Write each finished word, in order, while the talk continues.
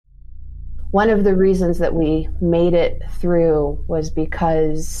one of the reasons that we made it through was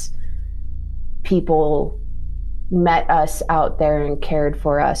because people met us out there and cared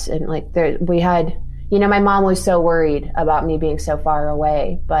for us. And like we had, my mom was so worried about me being so far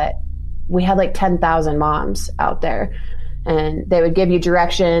away, but we had like 10,000 moms out there, and they would give you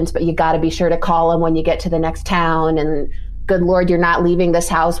directions, but you got to be sure to call them when you get to the next town. And good Lord, you're not leaving this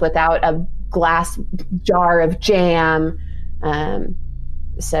house without a glass jar of jam.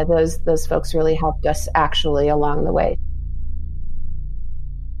 So those folks really helped us actually along the way.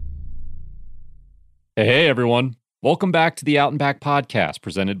 Hey, everyone. Welcome back to the Out and Back podcast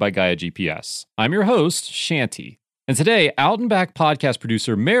presented by Gaia GPS. I'm your host, Shanti. And today, Out and Back podcast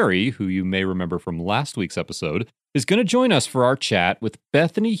producer Mary, who you may remember from last week's episode, is going to join us for our chat with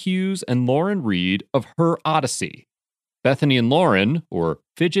Bethany Hughes and Lauren Reed of Her Odyssey. Bethany and Lauren, or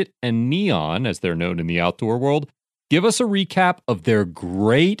Fidget and Neon as they're known in the outdoor world, give us a recap of their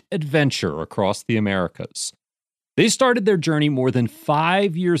great adventure across the Americas. They started their journey more than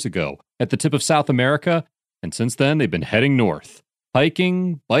 5 years ago at the tip of South America, and since then they've been heading north,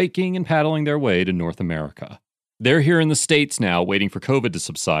 hiking, biking, and paddling their way to North America. They're here in the States now, waiting for COVID to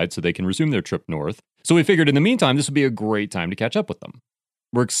subside so they can resume their trip north, so we figured in the meantime this would be a great time to catch up with them.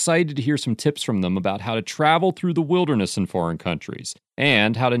 We're excited to hear some tips from them about how to travel through the wilderness in foreign countries,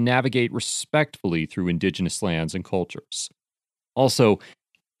 and how to navigate respectfully through indigenous lands and cultures. Also,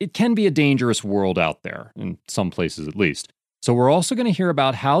 it can be a dangerous world out there, in some places at least. So we're also going to hear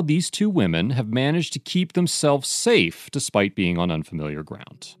about how these two women have managed to keep themselves safe despite being on unfamiliar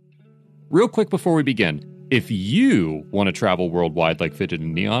ground. Real quick before we begin, if you want to travel worldwide like Fidget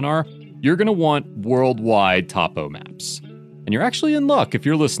and Neon are, you're going to want worldwide topo maps. And you're actually in luck if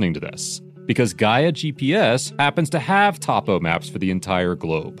you're listening to this, because Gaia GPS happens to have topo maps for the entire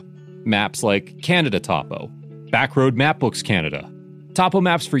globe. Maps like Canada Topo, Backroad Mapbooks Canada, topo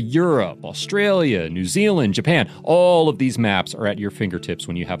maps for Europe, Australia, New Zealand, Japan. All of these maps are at your fingertips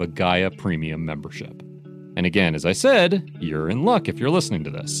when you have a Gaia Premium membership. And again, as I said, you're in luck if you're listening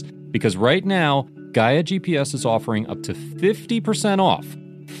to this, because right now, Gaia GPS is offering up to 50% off.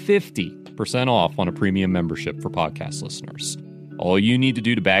 50% off on a premium membership for podcast listeners. All you need to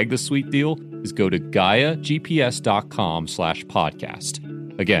do to bag this sweet deal is go to GaiaGPS.com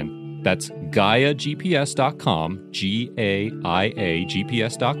 /podcast. Again, that's GaiaGPS.com, GaiaGPS.com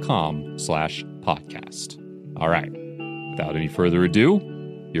 /podcast. All right, without any further ado,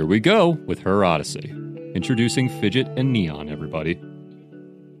 here we go with Her Odyssey. Introducing Fidget and Neon, everybody.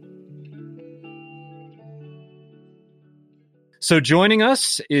 So joining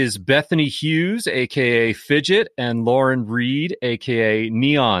us is Bethany Hughes, a.k.a. Fidget, and Lauren Reed, a.k.a.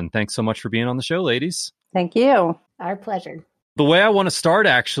 Neon. Thanks so much for being on the show, ladies. Thank you. Our pleasure. The way I want to start,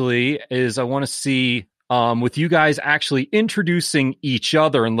 actually, is I want to see with you guys actually introducing each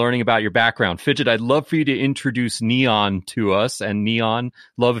other and learning about your background. Fidget, I'd love for you to introduce Neon to us, and Neon,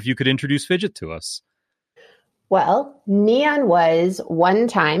 love if you could introduce Fidget to us. Well, Neon was one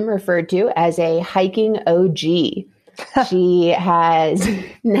time referred to as a hiking OG. She has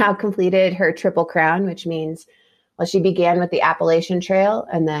now completed her Triple Crown, which means, well, she began with the Appalachian Trail,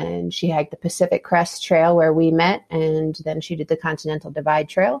 and then she hiked the Pacific Crest Trail where we met, and then she did the Continental Divide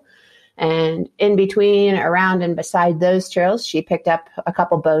Trail. And in between, around and beside those trails, she picked up a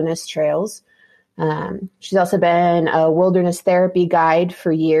couple bonus trails. She's also been a wilderness therapy guide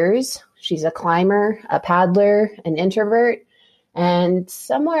for years. She's a climber, a paddler, an introvert, and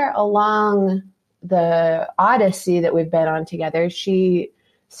somewhere along the odyssey that we've been on together, she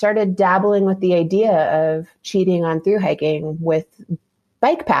started dabbling with the idea of cheating on through hiking with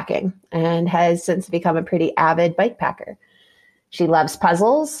bike packing and has since become a pretty avid bike packer. She loves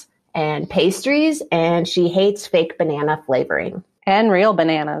puzzles and pastries, and she hates fake banana flavoring. And real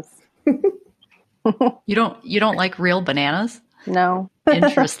bananas. You don't like real bananas? No.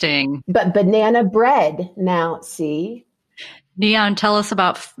 Interesting. But banana bread, now, see? Neon, tell us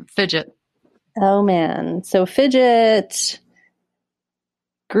about Fidget. Oh, man. So Fidget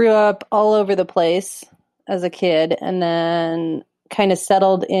grew up all over the place as a kid and then kind of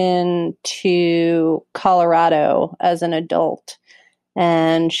settled into Colorado as an adult.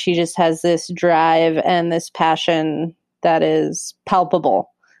 And she just has this drive and this passion that is palpable.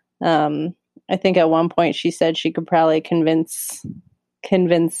 I think at one point she said she could probably convince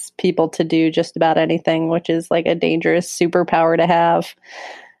people to do just about anything, which is like a dangerous superpower to have.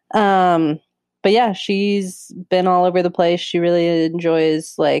 But yeah, she's been all over the place. She really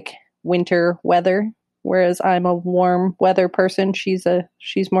enjoys like winter weather, whereas I'm a warm weather person. She's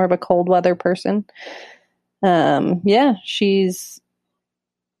more of a cold weather person. Yeah, she's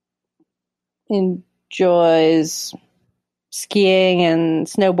enjoys skiing and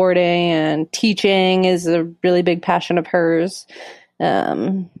snowboarding, and teaching is a really big passion of hers.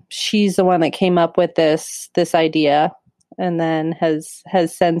 She's the one that came up with this idea, and then has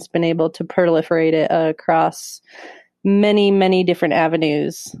since been able to proliferate it across many different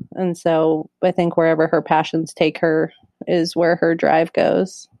avenues. And so I think wherever her passions take her is where her drive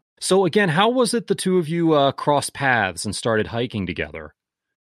goes. So again, how was it the two of you crossed paths and started hiking together?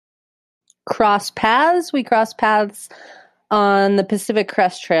 Cross paths? We crossed paths on the Pacific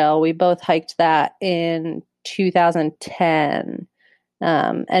Crest Trail. We both hiked that in 2010,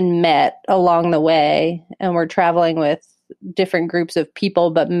 and met along the way. And we're traveling with different groups of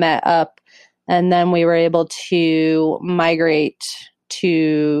people, but met up. And then we were able to migrate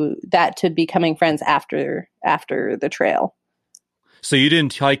to becoming friends after the trail. So you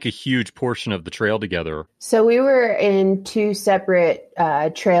didn't hike a huge portion of the trail together. So we were in two separate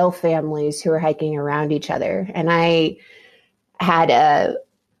trail families who were hiking around each other. And I had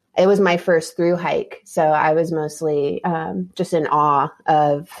it was my first through hike. So I was mostly just in awe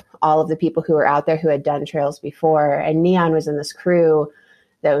of all of the people who were out there who had done trails before. And Neon was in this crew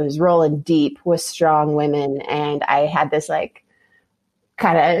that was rolling deep with strong women. And I had this like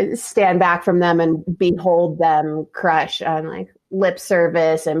kind of stand back from them and behold them crush on like lip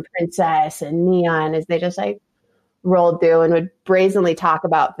service and princess and Neon as they just like rolled through and would brazenly talk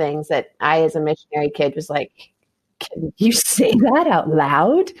about things that I, as a missionary kid, was like, can you say that out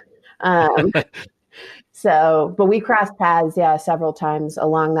loud? But we crossed paths, several times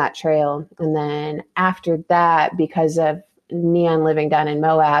along that trail. And then after that, because of Neon living down in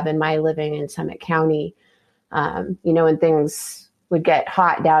Moab and my living in Summit County, when things would get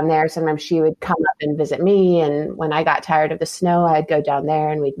hot down there, sometimes she would come up and visit me. And when I got tired of the snow, I'd go down there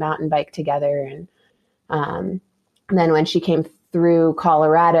and we'd mountain bike together. And then when she came through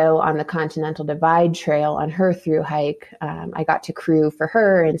Colorado on the Continental Divide Trail on her through hike, I got to crew for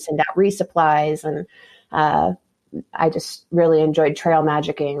her and send out resupplies. And I just really enjoyed trail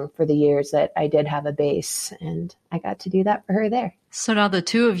magicking for the years that I did have a base, and I got to do that for her there. So now the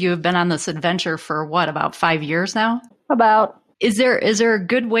two of you have been on this adventure for what, about 5 years now? About. Is there a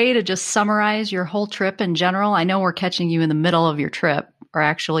good way to just summarize your whole trip in general? I know we're catching you in the middle of your trip, or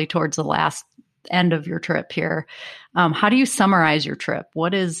actually towards the last end of your trip here. How do you summarize your trip?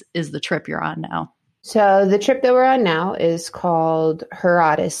 What is the trip you're on now? So the trip that we're on now is called Her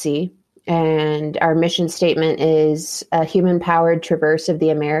Odyssey, and our mission statement is a human-powered traverse of the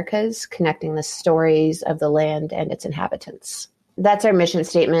Americas, connecting the stories of the land and its inhabitants. That's our mission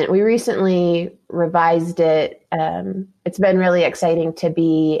statement. We recently revised it. It's been really exciting to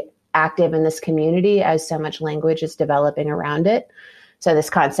be active in this community as so much language is developing around it. So this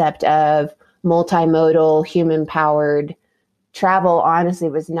concept of multimodal, human-powered travel honestly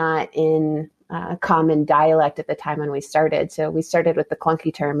was not in common dialect at the time when we started. So we started with the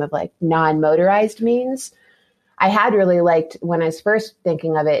clunky term of like non-motorized means. I had really liked, when I was first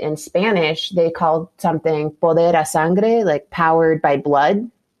thinking of it in Spanish, they called something poder a sangre, like powered by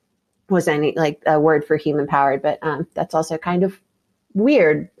blood, was any like a word for human powered, but that's also kind of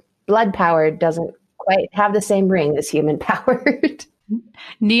weird. Blood powered doesn't quite have the same ring as human powered.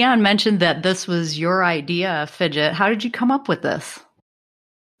 Neon mentioned that this was your idea, Fidget. How did you come up with this?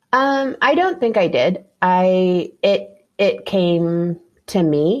 I don't think I did. It came to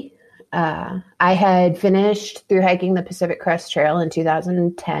me. I had finished through hiking the Pacific Crest Trail in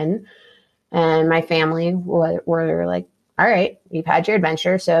 2010, and my family were like, all right, you've had your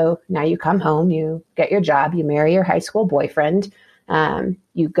adventure, so now you come home, you get your job, you marry your high school boyfriend,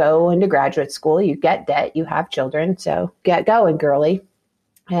 you go into graduate school, you get debt, you have children, so get going, girly.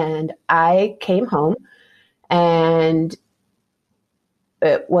 And I came home, and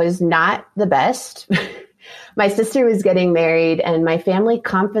it was not the best. My sister was getting married, and my family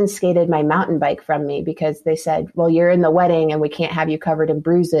confiscated my mountain bike from me because they said, well, you're in the wedding and we can't have you covered in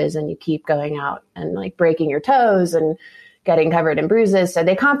bruises, and you keep going out and like breaking your toes and getting covered in bruises. So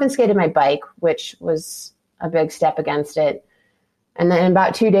they confiscated my bike, which was a big step against it. And then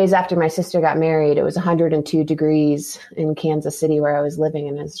about 2 days after my sister got married, it was 102 degrees in Kansas City where I was living.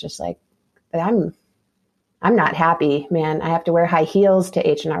 And it's just like, I'm not happy, man. I have to wear high heels to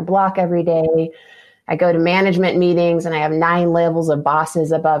H&R Block every day. I go to management meetings and I have 9 levels of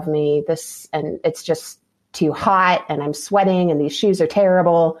bosses above me. And it's just too hot and I'm sweating and these shoes are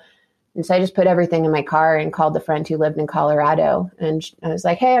terrible. And so I just put everything in my car and called the friend who lived in Colorado. And I was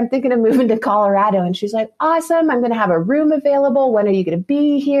like, hey, I'm thinking of moving to Colorado. And she's like, awesome. I'm going to have a room available. When are you going to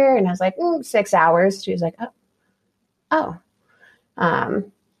be here? And I was like, 6 hours. She was like, oh.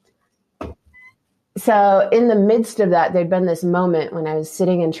 So in the midst of that, there'd been this moment when I was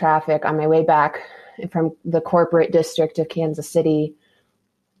sitting in traffic on my way back from the corporate district of Kansas City.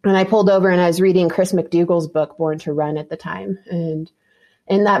 And I pulled over and I was reading Chris McDougall's book, Born to Run, at the time. And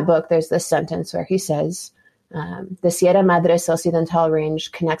in that book, there's this sentence where he says, the Sierra Madre Occidental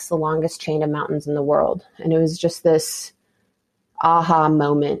Range connects the longest chain of mountains in the world. And it was just this aha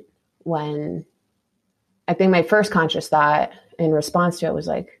moment when I think my first conscious thought in response to it was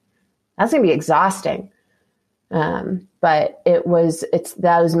like, that's going to be exhausting. But it's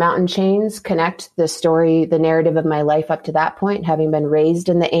those mountain chains connect the narrative of my life up to that point, having been raised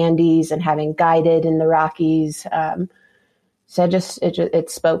in the Andes and having guided in the Rockies. So it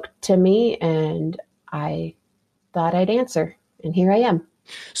spoke to me, and I thought I'd answer, and here I am.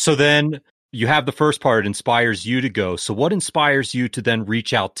 So then you have the first part, inspires you to go. So what inspires you to then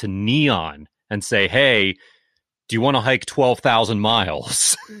reach out to Neon and say, hey, do you want to hike 12,000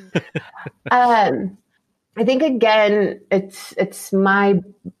 miles? I think, again, it's my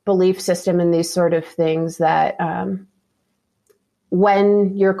belief system in these sort of things that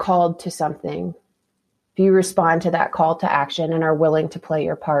when you're called to something, if you respond to that call to action and are willing to play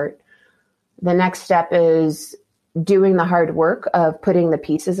your part, the next step is doing the hard work of putting the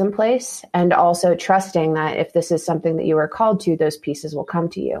pieces in place, and also trusting that if this is something that you are called to, those pieces will come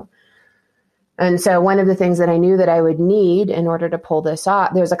to you. And so one of the things that I knew that I would need in order to pull this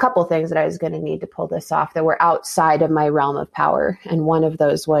off, there's a couple things that I was going to need to pull this off that were outside of my realm of power. And one of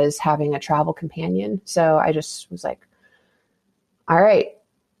those was having a travel companion. So I just was like, all right,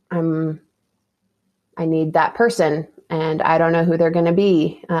 I need that person, and I don't know who they're going to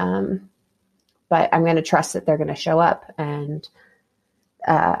be. But I'm going to trust that they're going to show up. And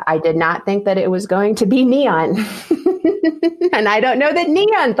I did not think that it was going to be Neon. And I don't know that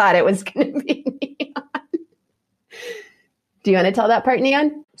Neon thought it was going to be Neon. Do you want to tell that part,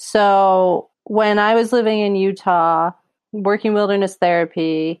 Neon? So when I was living in Utah, working wilderness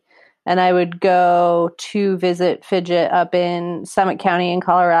therapy, and I would go to visit Fidget up in Summit County in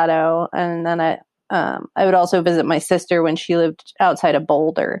Colorado, and then I would also visit my sister when she lived outside of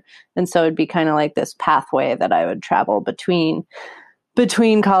Boulder. And so it'd be kind of like this pathway that I would travel between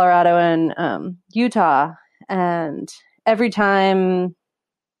Colorado and Utah. And every time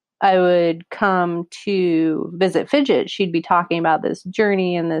I would come to visit Fidget, she'd be talking about this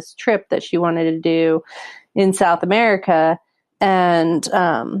journey and this trip that she wanted to do in South America. And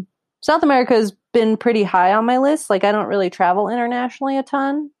South America has been pretty high on my list. Like, I don't really travel internationally a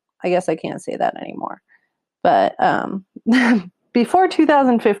ton. I guess I can't say that anymore. But before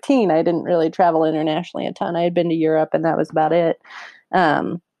 2015, I didn't really travel internationally a ton. I had been to Europe, and that was about it.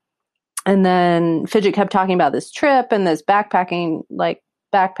 And then Fidget kept talking about this trip and this backpacking,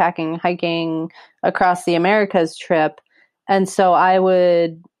 hiking across the Americas trip. And so I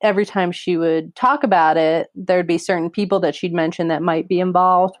would, every time she would talk about it, there'd be certain people that she'd mention that might be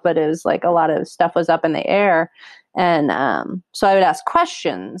involved, but it was like a lot of stuff was up in the air. And so I would ask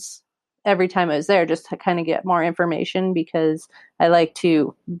questions every time I was there, just to kind of get more information, because I like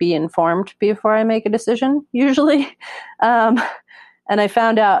to be informed before I make a decision, usually. And I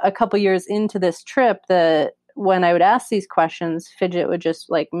found out a couple years into this trip that when I would ask these questions, Fidget would just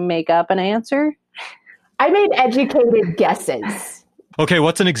like make up an answer. I made educated guesses. Okay,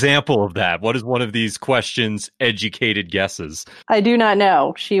 what's an example of that? What is one of these questions, educated guesses? I do not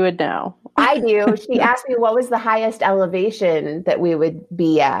know. She would know. I do. She asked me what was the highest elevation that we would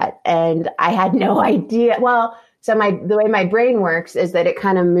be at, and I had no idea. Well, so the way my brain works is that it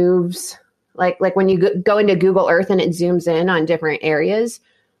kind of moves like when you go into Google Earth and it zooms in on different areas.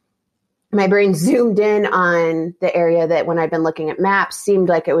 My brain zoomed in on the area that, when I'd been looking at maps, seemed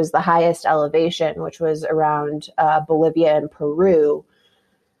like it was the highest elevation, which was around Bolivia and Peru,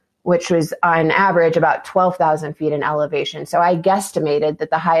 which was on average about 12,000 feet in elevation. So I guesstimated that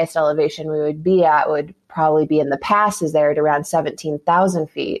the highest elevation we would be at would probably be in the passes there at around 17,000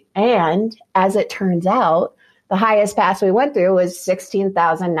 feet. And as it turns out, the highest pass we went through was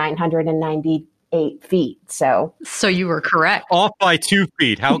 16,998 feet. So you were correct. Off by 2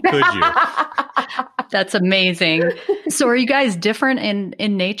 feet. How could you? That's amazing. So are you guys different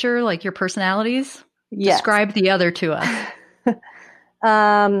in nature, like your personalities? Yes. Describe the other to us.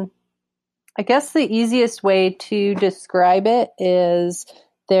 I guess the easiest way to describe it is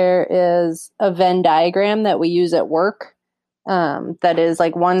there is a Venn diagram that we use at work. That is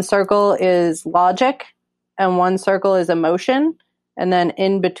like one circle is logic and one circle is emotion. And then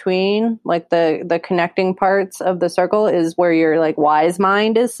in between, like the connecting parts of the circle is where your like wise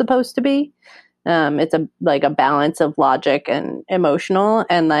mind is supposed to be. It's a balance of logic and emotional.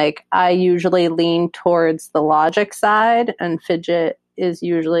 And like I usually lean towards the logic side, and Fidget is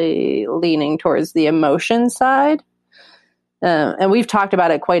usually leaning towards the emotion side. And we've talked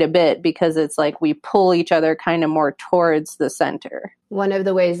about it quite a bit because it's like we pull each other kind of more towards the center. One of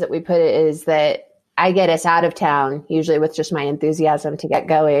the ways that we put it is that I get us out of town, usually with just my enthusiasm to get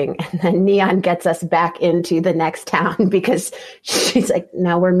going. And then Neon gets us back into the next town because she's like,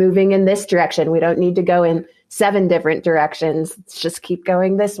 no, we're moving in this direction. We don't need to go in 7 different directions. Let's just keep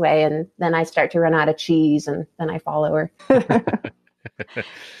going this way. And then I start to run out of cheese and then I follow her.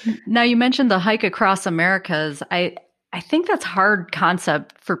 Now, you mentioned the hike across Americas. I think that's a hard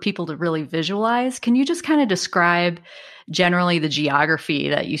concept for people to really visualize. Can you just kind of describe generally the geography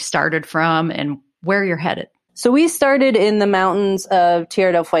that you started from and where you're headed? So we started in the mountains of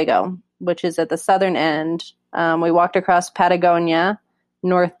Tierra del Fuego, which is at the southern end. We walked across Patagonia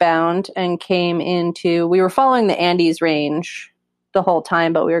northbound and we were following the Andes range the whole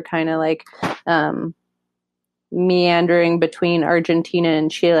time, but we were kind of like meandering between Argentina and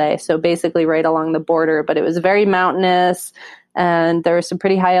Chile. So basically right along the border, but it was very mountainous and there were some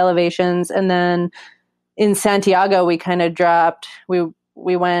pretty high elevations. And then in Santiago, we kind of dropped,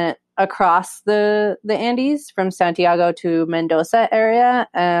 we went across the Andes from Santiago to Mendoza area.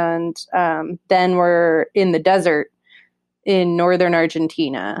 And then we're in the desert in northern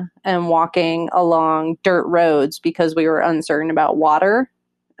Argentina and walking along dirt roads because we were uncertain about water.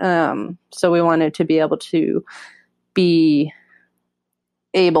 So we wanted to be able to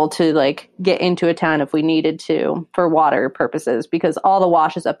like get into a town if we needed to for water purposes, because all the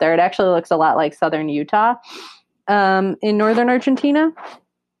washes up there, it actually looks a lot like southern Utah, in northern Argentina.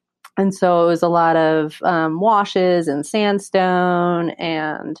 And so it was a lot of washes and sandstone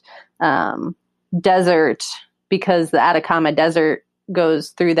and desert, because the Atacama Desert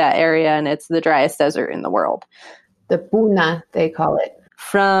goes through that area and it's the driest desert in the world. The Puna, they call it.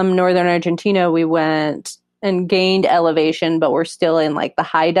 From northern Argentina, we went and gained elevation, but we're still in like the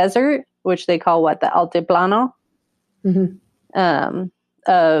high desert, which they call the Altiplano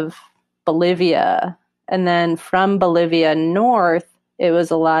of Bolivia. And then from Bolivia north, it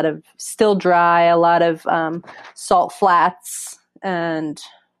was a lot of still dry, a lot of salt flats and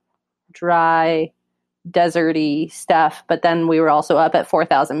dry, deserty stuff. But then we were also up at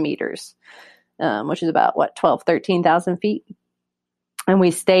 4,000 meters, which is about 13,000 feet. And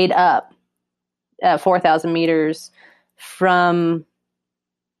we stayed up at 4,000 meters from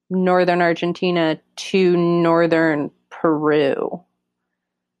northern Argentina to northern Peru.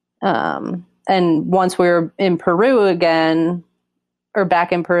 And once we were in Peru again, or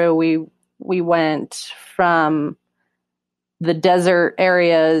back in Peru, we went from the desert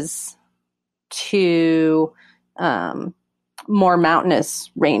areas to more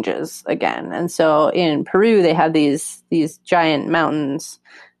mountainous ranges again. And so in Peru, they have these giant mountains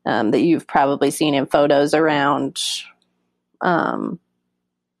that you've probably seen in photos around Cusco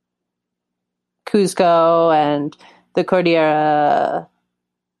and the Cordillera,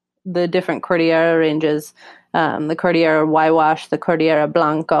 the different Cordillera ranges, the Cordillera Huayhuash, the Cordillera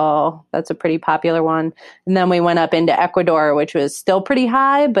Blanco. That's a pretty popular one. And then we went up into Ecuador, which was still pretty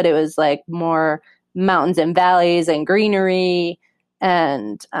high, but it was like more mountains and valleys and greenery.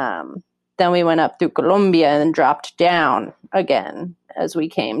 And then we went up through Colombia and dropped down again as we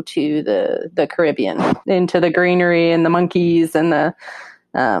came to the Caribbean, into the greenery and the monkeys and the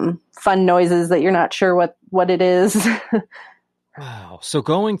fun noises that you're not sure what it is. Wow. So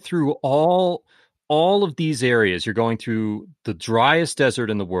going through all of these areas, you're going through the driest desert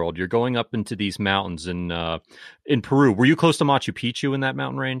in the world. You're going up into these mountains in Peru. Were you close to Machu Picchu in that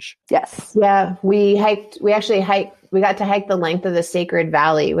mountain range? Yes. Yeah, we actually got to hike the length of the Sacred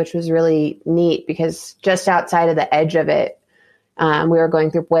Valley, which was really neat because just outside of the edge of it, we were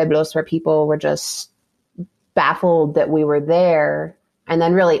going through pueblos where people were just baffled that we were there, and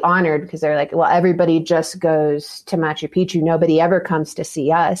then really honored because they're like, well, everybody just goes to Machu Picchu. Nobody ever comes to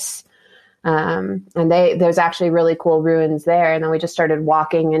see us. And there's actually really cool ruins there. And then we just started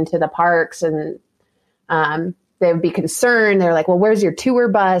walking into the parks, and they would be concerned. They're like, well, where's your tour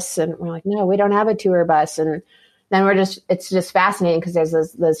bus? And we're like, no, we don't have a tour bus. And then it's just fascinating because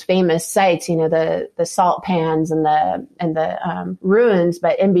there's those famous sites, the salt pans and the ruins,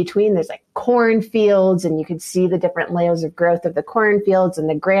 but in between there's like cornfields, and you could see the different layers of growth of the cornfields, and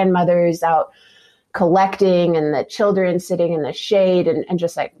the grandmothers out collecting and the children sitting in the shade, and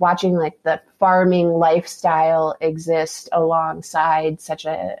just like watching like the farming lifestyle exist alongside such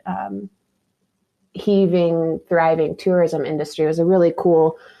a heaving, thriving tourism industry. It was a really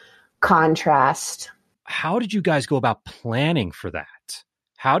cool contrast. How did you guys go about planning for that?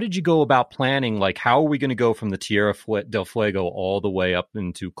 How did you go about planning? Like, how are we going to go from the Tierra del Fuego all the way up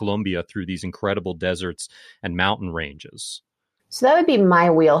into Colombia through these incredible deserts and mountain ranges? So that would be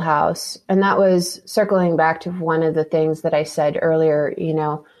my wheelhouse. And that was circling back to one of the things that I said earlier,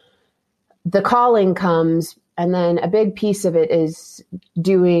 the calling comes, and then a big piece of it is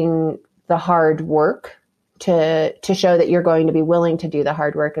doing the hard work to show that you're going to be willing to do the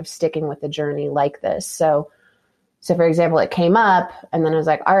hard work of sticking with the journey like this. So for example, it came up, and then I was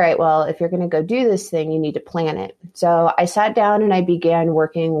like, all right, well, if you're going to go do this thing, you need to plan it. So I sat down and I began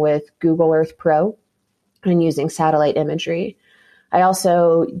working with Google Earth Pro and using satellite imagery. I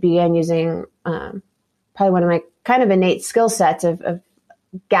also began using probably one of my kind of innate skill sets of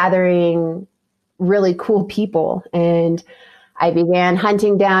gathering really cool people. And I began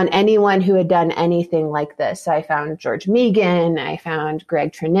hunting down anyone who had done anything like this. So I found George Megan, I found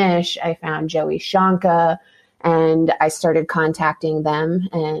Greg Trinish, I found Joey Shanka, and I started contacting them,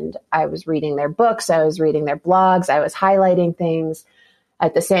 and I was reading their books, I was reading their blogs, I was highlighting things.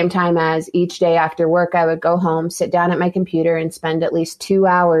 At the same time as each day after work, I would go home, sit down at my computer, and spend at least 2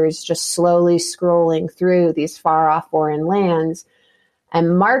 hours just slowly scrolling through these far off foreign lands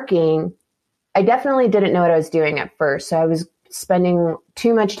and marking. I definitely didn't know what I was doing at first. So I was spending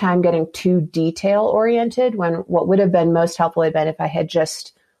too much time getting too detail oriented, when what would have been most helpful had been if I had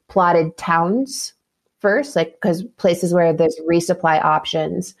just plotted towns first, because places where there's resupply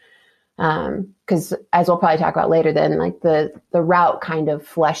options. Because as we'll probably talk about later, then the route kind of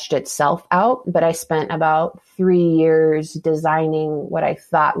fleshed itself out. But I spent about 3 years designing what I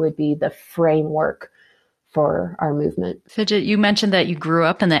thought would be the framework for our movement. Fidget, you mentioned that you grew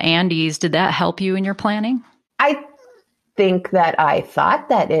up in the Andes. Did that help you in your planning? I think that I thought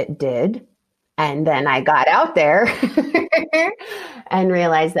that it did. And then I got out there and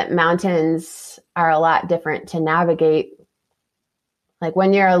realized that mountains are a lot different to navigate. Like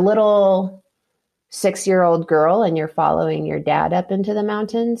when you're a little 6-year-old girl and you're following your dad up into the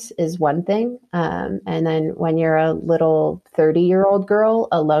mountains is one thing. And then when you're a little 30-year-old girl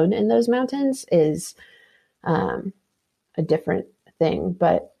alone in those mountains is a different thing.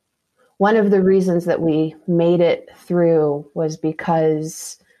 But one of the reasons that we made it through was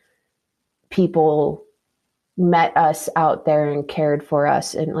because people met us out there and cared for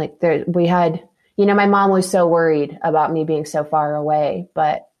us. And we had, my mom was so worried about me being so far away,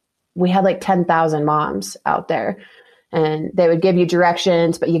 but we had 10,000 moms out there, and they would give you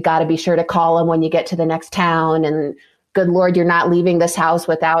directions, but you got to be sure to call them when you get to the next town. And good Lord, you're not leaving this house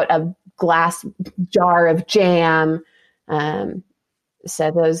without a glass jar of jam.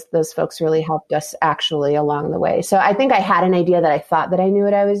 So those folks really helped us actually along the way. So I think I had an idea that I thought that I knew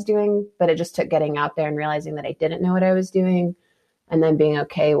what I was doing, but it just took getting out there and realizing that I didn't know what I was doing, and then being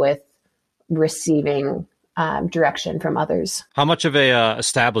okay with receiving direction from others. How much of a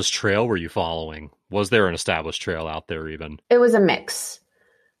established trail were you following? Was there an established trail out there even? It was a mix.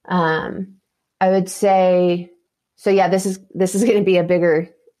 I would say, so yeah, this is going to be a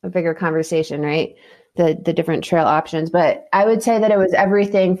bigger conversation, right? The different trail options. But I would say that it was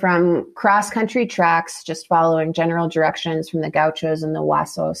everything from cross-country tracks, just following general directions from the Gauchos and the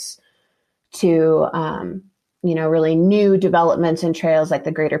Huasos, to, really new developments in trails like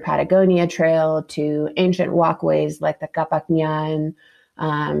the Greater Patagonia Trail, to ancient walkways like the Capacñan,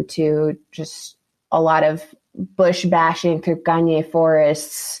 to just a lot of bush bashing through Gagne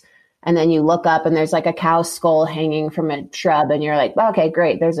forests. And then you look up and there's a cow skull hanging from a shrub, and you're like, okay,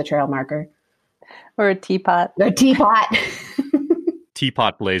 great, there's a trail marker. Or a teapot. A teapot.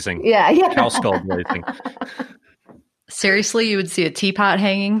 Teapot blazing. Yeah. Cow skull blazing. Seriously, you would see a teapot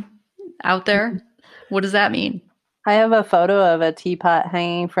hanging out there? What does that mean? I have a photo of a teapot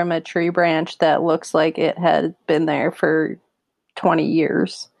hanging from a tree branch that looks like it had been there for 20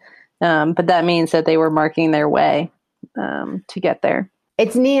 years. But that means that they were marking their way to get there.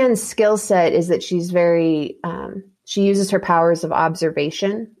 It's Nian's skill set is that she's very, she uses her powers of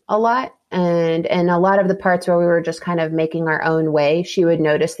observation a lot. And a lot of the parts where we were just kind of making our own way, she would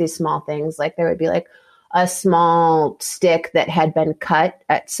notice these small things. Like there would be a small stick that had been cut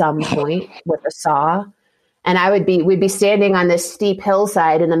at some point with a saw. And we'd be standing on this steep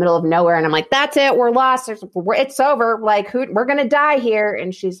hillside in the middle of nowhere. And I'm like, that's it. We're lost. It's over. We're going to die here.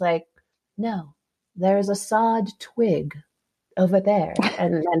 And she's like, no, there's a sawed twig over there.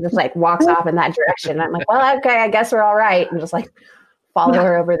 And just walks off in that direction. And I'm like, well, okay, I guess we're all right. And just follow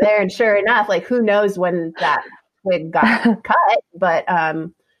her over there. And sure enough, who knows when that twig got cut, but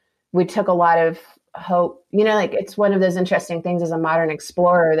we took a lot of hope. It's one of those interesting things as a modern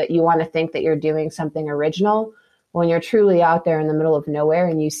explorer that you want to think that you're doing something original when you're truly out there in the middle of nowhere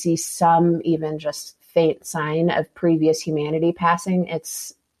and you see some even just faint sign of previous humanity passing.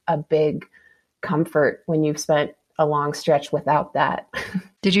 It's a big comfort when you've spent a long stretch without that.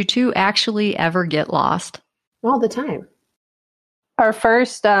 Did you two actually ever get lost? All the time. Our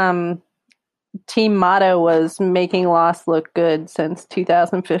first team motto was making Lost look good since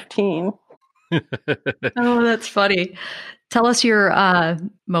 2015. Oh, that's funny. Tell us your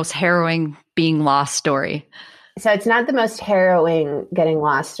most harrowing being lost story. So it's not the most harrowing getting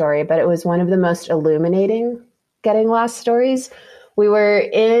lost story, but it was one of the most illuminating getting lost stories. We were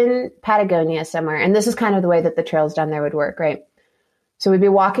in Patagonia somewhere, and this is kind of the way that the trails down there would work, right? So we'd be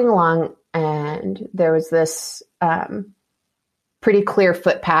walking along, and there was this pretty clear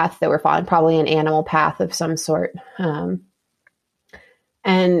footpath that we're following, probably an animal path of some sort.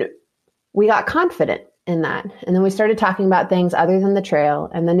 And we got confident in that. And then we started talking about things other than the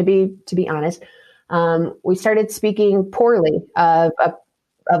trail. And then to be honest, we started speaking poorly of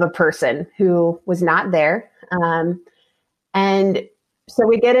a person who was not there. And so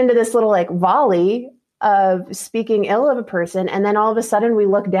we get into this little like volley of speaking ill of a person. And then all of a sudden we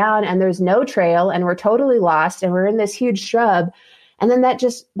look down and there's no trail and we're totally lost and we're in this huge shrub. And then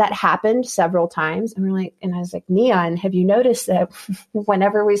that happened several times. And I was like, Neon, have you noticed that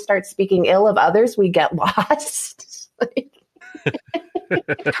whenever we start speaking ill of others, we get lost?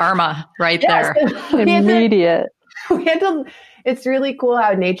 Karma right there. Immediate. It's really cool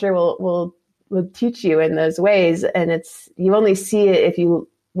how nature will teach you in those ways. And you only see it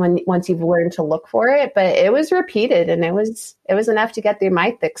once you've learned to look for it, but it was repeated and it was enough to get through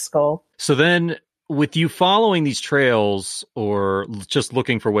my thick skull. So then with you following these trails or just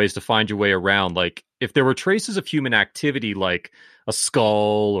looking for ways to find your way around, like if there were traces of human activity, like a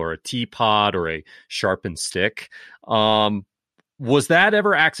skull or a teapot or a sharpened stick, was that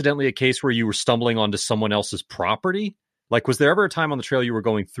ever accidentally a case where you were stumbling onto someone else's property? Like, was there ever a time on the trail you were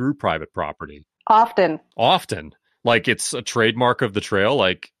going through private property? Often. Like it's a trademark of the trail?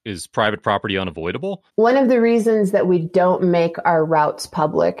 Like, is private property unavoidable? One of the reasons that we don't make our routes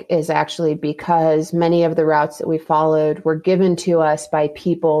public is actually because many of the routes that we followed were given to us by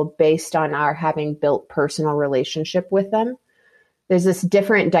people based on our having built personal relationship with them. There's this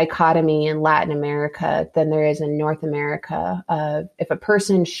different dichotomy in Latin America than there is in North America. If a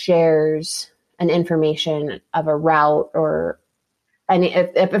person shares an information of a route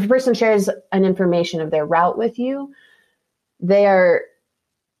if a person shares an information of their route with you, they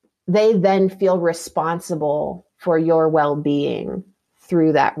then feel responsible for your well-being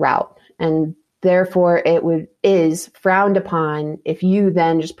through that route. And therefore is frowned upon if you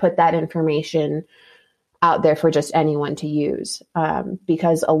then just put that information out there for just anyone to use.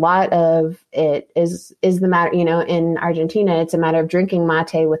 Because a lot of it is the matter, in Argentina, it's a matter of drinking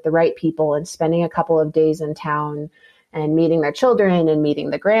mate with the right people and spending a couple of days in town and meeting their children and meeting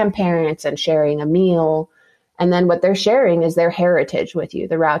the grandparents and sharing a meal. And then what they're sharing is their heritage with you,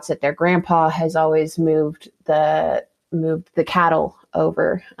 the routes that their grandpa has always moved the cattle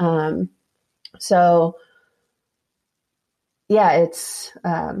over. So yeah, it's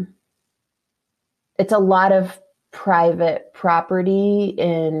a lot of private property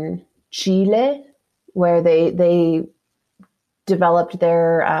in Chile where they developed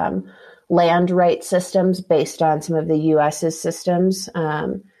their land right systems based on some of the U.S.'s systems.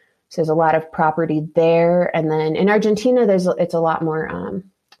 So there's a lot of property there. And then in Argentina, it's a lot more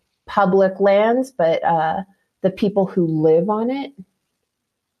public lands, but the people who live on it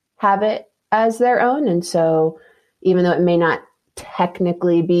have it as their own. And so even though it may not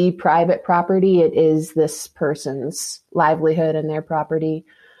technically be private property, it is this person's livelihood and their property.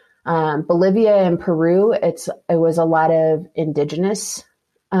 Bolivia and Peru, it was a lot of indigenous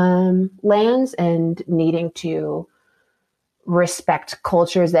lands and needing to respect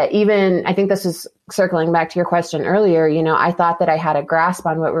cultures that I think this is circling back to your question earlier, I thought that I had a grasp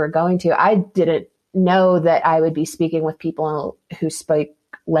on what we were going to. I didn't know that I would be speaking with people who speak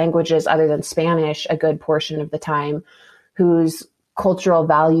languages other than Spanish a good portion of the time, whose cultural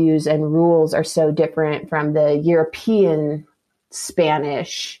values and rules are so different from the European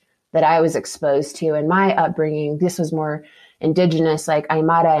Spanish that I was exposed to in my upbringing. This was more indigenous, like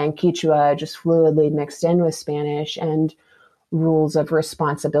Aymara and Quechua, just fluidly mixed in with Spanish, and rules of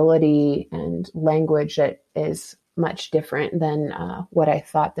responsibility and language that is much different than what I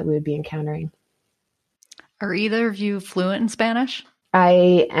thought that we would be encountering. Are either of you fluent in Spanish?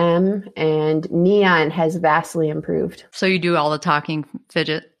 I am, and Neon has vastly improved. So you do all the talking,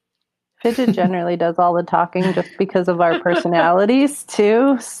 Fidget? Fidget generally does all the talking just because of our personalities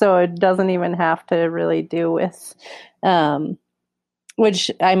too. So it doesn't even have to really do with,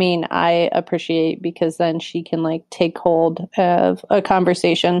 which I appreciate, because then she can take hold of a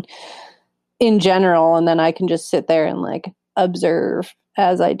conversation in general. And then I can just sit there and observe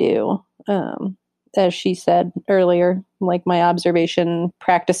as I do. as she said earlier, like my observation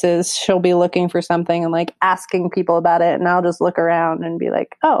practices, she'll be looking for something and like asking people about it. And I'll just look around and be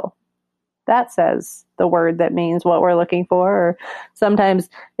like, oh, that says the word that means what we're looking for. Or sometimes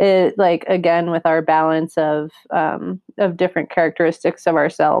it, like, again, with our balance of different characteristics of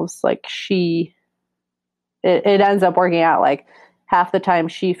ourselves, like it ends up working out like half the time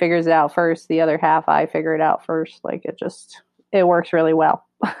she figures it out first, the other half I figure it out first. Like it works really well.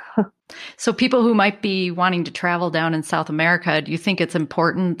 So people who might be wanting to travel down in South America, do you think it's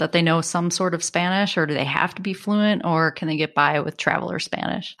important that they know some sort of Spanish, or do they have to be fluent, or can they get by with traveler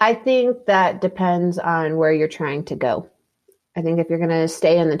Spanish? I think that depends on where you're trying to go. I think if you're going to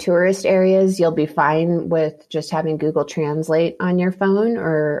stay in the tourist areas, you'll be fine with just having Google Translate on your phone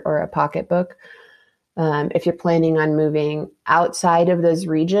or a pocketbook. If you're planning on moving outside of those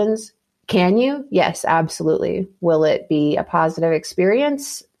regions, can you? Yes, absolutely. Will it be a positive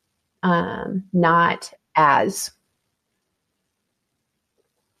experience? Not as.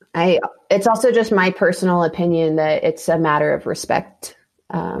 It's also just my personal opinion that it's a matter of respect,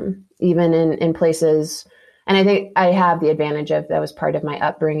 even in places. And I think I have the advantage of that was part of my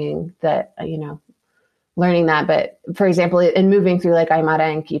upbringing that, learning that. But for example, in moving through like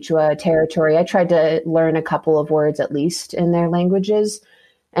Aymara and Quechua territory, I tried to learn a couple of words at least in their languages.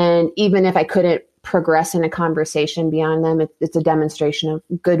 And even if I couldn't progress in a conversation beyond them, it's a demonstration of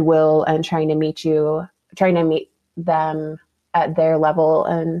goodwill and trying to meet them at their level.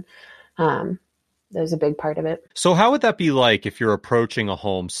 And there's a big part of it. So how would that be like if you're approaching a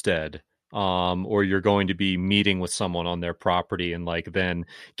homestead, or you're going to be meeting with someone on their property and like then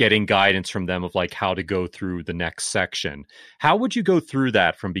getting guidance from them of like how to go through the next section? How would you go through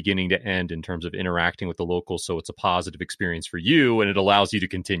that from beginning to end in terms of interacting with the locals so it's a positive experience for you and it allows you to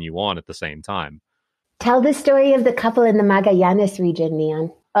continue on at the same time? Tell the story of the couple in the Magallanes region,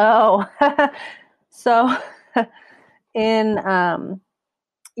 Neon. Oh, so it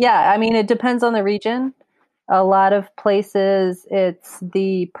depends on the region. A lot of places, it's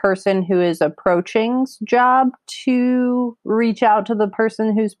the person who is approaching's job to reach out to the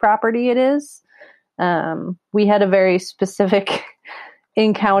person whose property it is. We had a very specific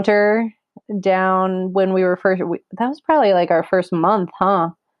encounter down when we were that was probably like our first month,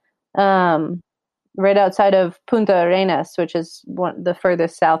 right outside of Punta Arenas, which is the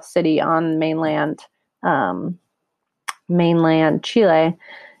furthest south city on mainland Chile.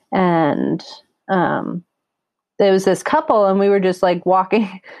 And there was this couple, and we were just like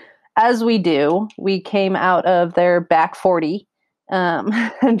walking as we do. We came out of their back 40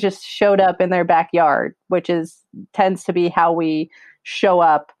 and just showed up in their backyard, which tends to be how we show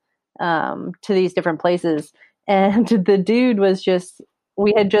up to these different places. And the dude was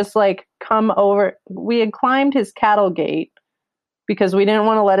we had just like come over. We had climbed his cattle gate because we didn't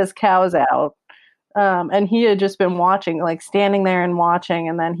want to let his cows out. And he had just been watching, like standing there and watching.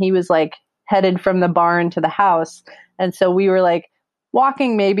 And then he was like headed from the barn to the house. And so we were like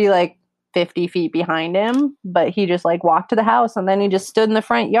walking maybe like 50 feet behind him, but he just like walked to the house, and then he just stood in the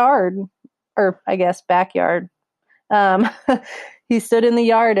front yard, or I guess backyard. He stood in the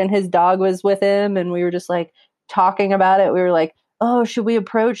yard and his dog was with him, and we were just like talking about it. We were like, oh, should we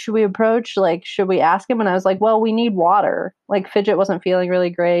approach? Like, should we ask him? And I was like, well, we need water. Like Fidget wasn't feeling really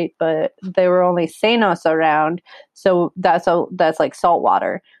great, but there were only senos around. So that's like salt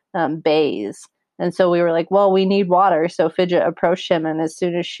water, bays. And so we were like, well, we need water. So Fidget approached him. And as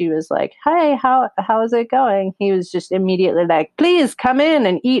soon as she was like, hey, how is it going? He was just immediately like, please come in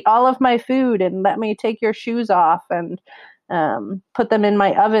and eat all of my food and let me take your shoes off and put them in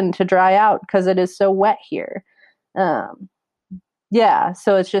my oven to dry out because it is so wet here. Yeah,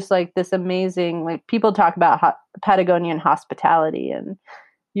 so it's just like this amazing, like people talk about Patagonian hospitality, and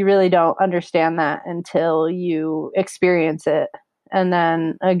you really don't understand that until you experience it. And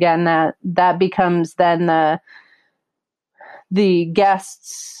then again, that becomes then the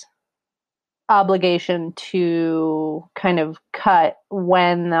guest's obligation to kind of cut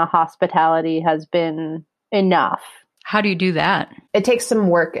when the hospitality has been enough. How do you do that? It takes some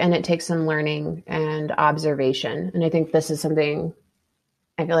work, and it takes some learning and observation. And I think this is something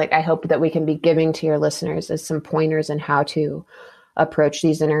I feel like I hope that we can be giving to your listeners as some pointers in how to approach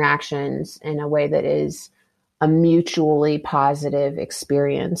these interactions in a way that is a mutually positive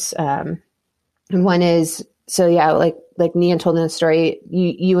experience. And one is, so yeah, like Neon told in the story,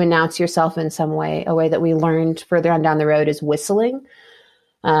 you announce yourself in some way. A way that we learned further on down the road is whistling.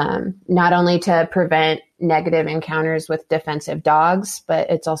 Not only to prevent negative encounters with defensive dogs, but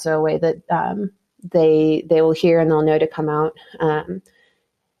it's also a way that they will hear and they'll know to come out.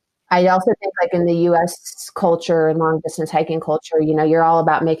 I also think like in the US culture, long distance hiking culture, you're all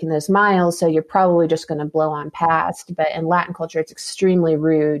about making those miles. So you're probably just going to blow on past. But in Latin culture, it's extremely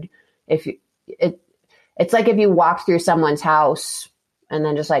rude. It's like if you walked through someone's house and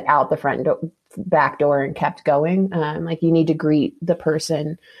then just like out the back door and kept going. Like you need to greet the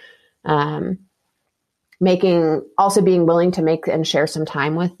person. Also being willing to make and share some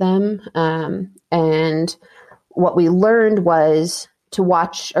time with them. And what we learned was to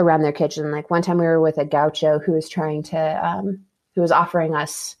watch around their kitchen. Like one time we were with a gaucho who was who was offering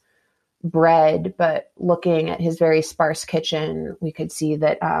us bread, but looking at his very sparse kitchen, we could see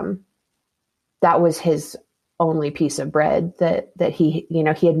that that was his only piece of bread that he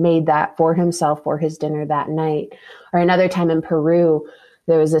had made that for himself for his dinner that night. Or another time in Peru,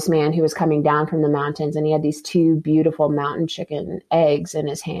 there was this man who was coming down from the mountains and he had these 2 beautiful mountain chicken eggs in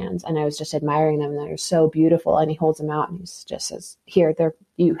his hands. And I was just admiring them. They're so beautiful. And he holds them out and he just says, here,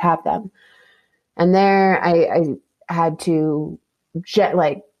 you have them. And there I had to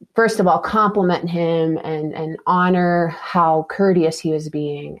first of all, compliment him and honor how courteous he was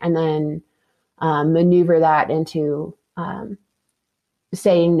being. And then maneuver that into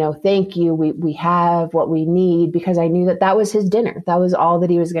saying, no, thank you. We have what we need, because I knew that was his dinner. That was all that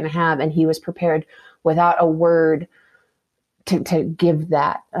he was going to have. And he was prepared without a word to give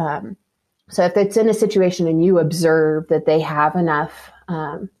that. So if it's in a situation and you observe that they have enough,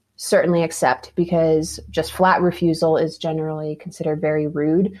 certainly accept, because just flat refusal is generally considered very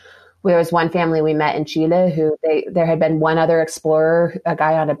rude. There was one family we met in Chile who there had been one other explorer, a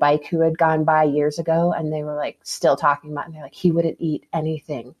guy on a bike who had gone by years ago, and they were like still talking about it. And they're like, he wouldn't eat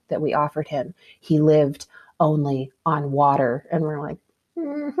anything that we offered him. He lived only on water. And we're like,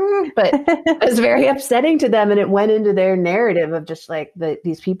 but it was very upsetting to them. And it went into their narrative of just like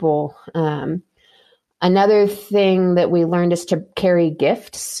these people. Another thing that we learned is to carry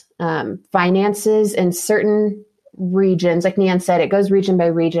gifts, finances in certain regions. Like Nian said, it goes region by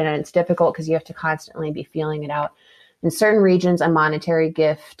region and it's difficult because you have to constantly be feeling it out. In certain regions, a monetary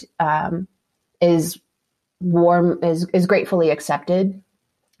gift is gratefully accepted.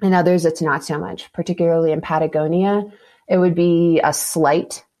 In others, it's not so much. Particularly in Patagonia, it would be a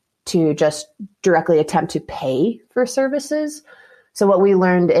slight to just directly attempt to pay for services. So what we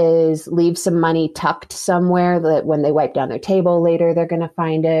learned is leave some money tucked somewhere that when they wipe down their table later, they're going to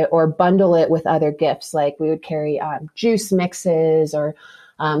find it, or bundle it with other gifts. Like we would carry juice mixes or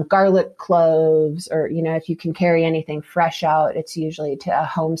garlic cloves, or, if you can carry anything fresh out, it's usually to a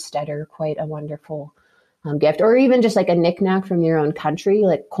homesteader quite a wonderful gift, or even just like a knickknack from your own country,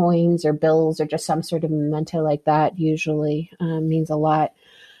 like coins or bills or just some sort of memento like that usually means a lot.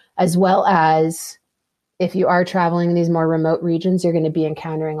 As well as if you are traveling in these more remote regions, you're going to be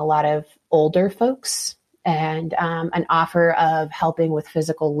encountering a lot of older folks, and an offer of helping with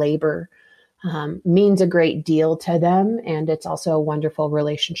physical labor means a great deal to them. And it's also a wonderful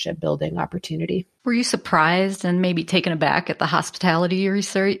relationship building opportunity. Were you surprised and maybe taken aback at the hospitality you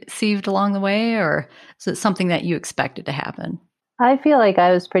received along the way, or is it something that you expected to happen? I feel like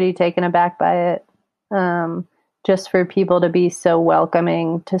I was pretty taken aback by it. Just for people to be so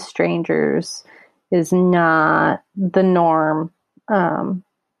welcoming to strangers is not the norm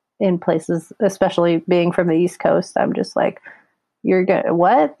in places, especially being from the East Coast. I'm just like, you're gonna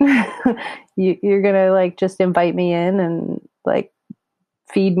what? You're gonna like just invite me in and like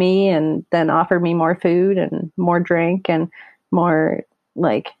feed me and then offer me more food and more drink and more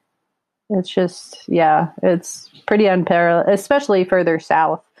like, it's just, yeah, it's pretty unparalleled, especially further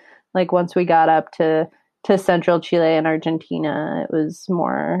south. Like once we got up to central Chile and Argentina, it was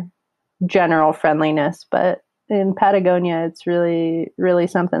more general friendliness, but in Patagonia, it's really, really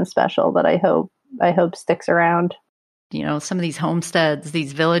something special that I hope sticks around. Some of these homesteads,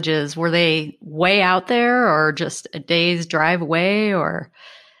 these villages, were they way out there or just a day's drive away, or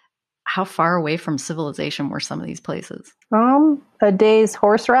how far away from civilization were some of these places? A day's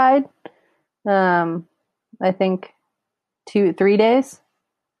horse ride. I think 3 days.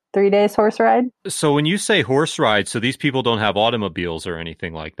 3 days horse ride. So when you say horse ride, so these people don't have automobiles or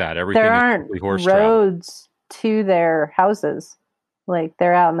anything like that. Everything there is aren't horse roads to their houses. Like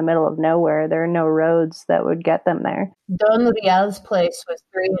they're out in the middle of nowhere. There are no roads that would get them there. Don Riel's place was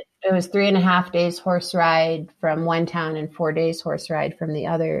 3.5 days horse ride from one town and 4 days horse ride from the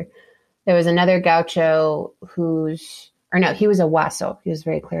other. There was another gaucho he was a Huaso. He was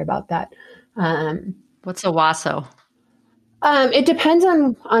very clear about that. What's a Huaso? It depends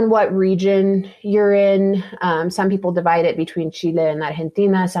on what region you're in. Some people divide it between Chile and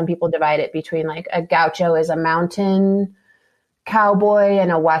Argentina. Some people divide it between like a gaucho is a mountain cowboy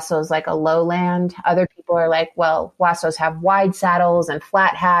and a Hueso's like a lowland. Other people are like, well, Huesos have wide saddles and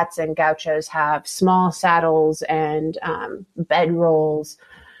flat hats, and Gauchos have small saddles and bedrolls.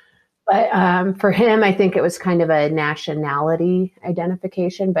 But for him, I think it was kind of a nationality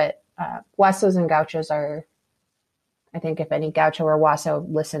identification. But Huesos and Gauchos are, I think if any Gaucho or Hueso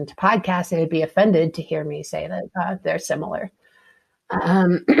listened to podcasts, they'd be offended to hear me say that they're similar.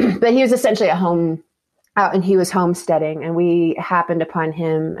 But he was essentially out, and he was homesteading, and we happened upon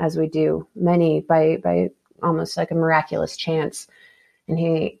him, as we do many, by almost like a miraculous chance. And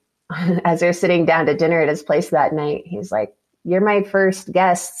he, as they're sitting down to dinner at his place that night, he's like, "You're my first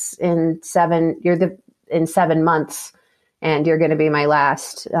guests in 7 months, and you're going to be my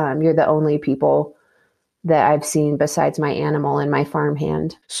last. You're the only people that I've seen besides my animal and my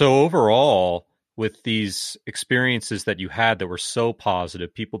farmhand." So overall, with these experiences that you had that were so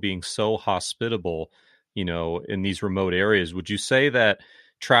positive, people being so hospitable, in these remote areas, would you say that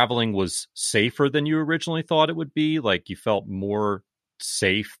traveling was safer than you originally thought it would be? Like you felt more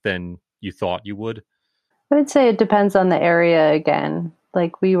safe than you thought you would? I would say it depends on the area again.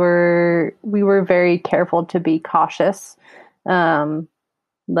 Like we were very careful to be cautious.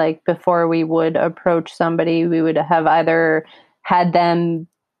 Like before we would approach somebody, we would have either had them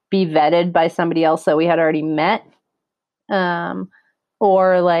be vetted by somebody else that we had already met,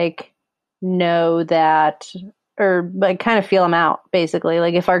 or like know that, or like kind of feel them out basically.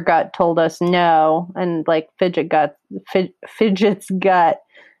 Like if our gut told us no, and like Fidget's gut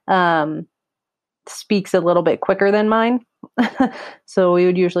speaks a little bit quicker than mine. So we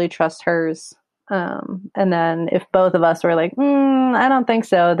would usually trust hers. And then if both of us were like, I don't think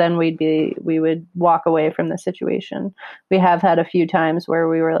so, then we would walk away from the situation. We have had a few times where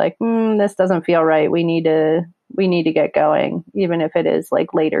we were like, this doesn't feel right. We need to get going, even if it is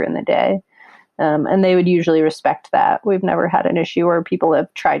like later in the day. And they would usually respect that. We've never had an issue where people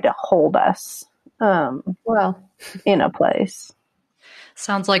have tried to hold us, in a place.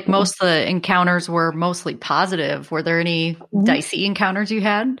 Sounds like most of the encounters were mostly positive. Were there any dicey encounters you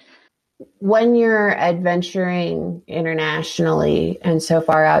had? When you're adventuring internationally and so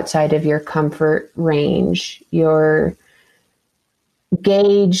far outside of your comfort range, your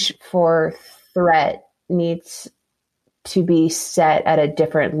gauge for threat needs to be set at a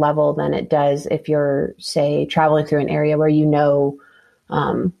different level than it does if you're, say, traveling through an area where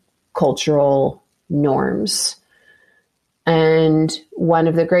cultural norms. And one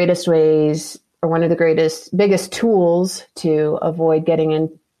of the greatest ways, or one of the biggest tools to avoid getting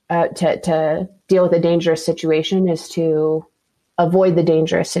in, to deal with a dangerous situation, is to avoid the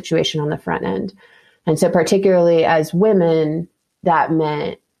dangerous situation on the front end. And so particularly as women, that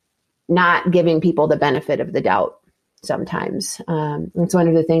meant not giving people the benefit of the doubt sometimes. It's one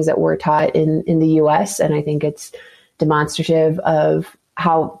of the things that we're taught in the US, and I think it's demonstrative of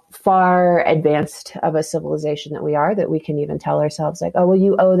how far advanced of a civilization that we are, that we can even tell ourselves like, oh, well,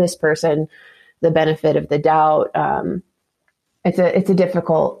 you owe this person the benefit of the doubt. It's a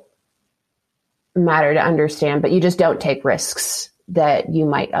difficult matter to understand, but you just don't take risks that you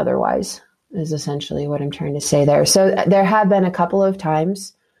might otherwise, is essentially what I'm trying to say there. So there have been a couple of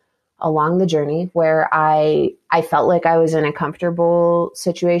times along the journey where I felt like I was in a comfortable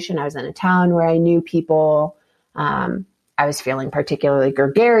situation. I was in a town where I knew people. I was feeling particularly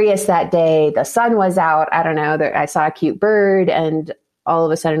gregarious that day. The sun was out. I don't know. I saw a cute bird, and all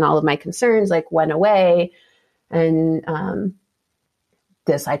of a sudden, all of my concerns like went away. And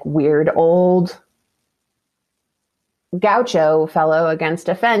this like weird old gaucho fellow against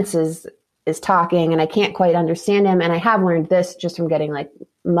a fence is talking, and I can't quite understand him. And I have learned this just from getting like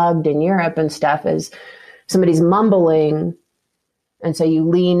mugged in Europe and stuff, is somebody's mumbling. And so you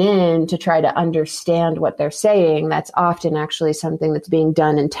lean in to try to understand what they're saying. That's often actually something that's being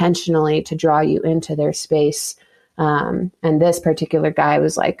done intentionally to draw you into their space. And this particular guy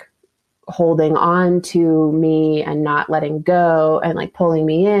was like holding on to me and not letting go and like pulling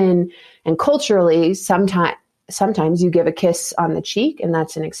me in. And culturally, sometimes you give a kiss on the cheek, and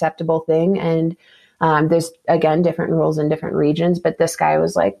that's an acceptable thing. And there's, again, different rules in different regions, but this guy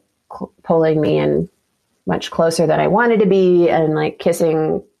was like pulling me in much closer than I wanted to be, and like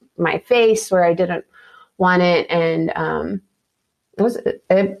kissing my face where I didn't want it. And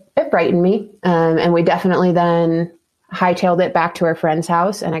it frightened me. And we definitely then hightailed it back to our friend's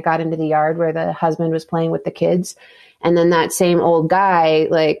house, and I got into the yard where the husband was playing with the kids. And then that same old guy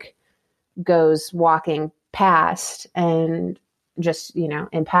like goes walking past, and just,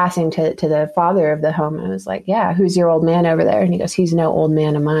 in passing to the father of the home, I was like, yeah, who's your old man over there? And he goes, he's no old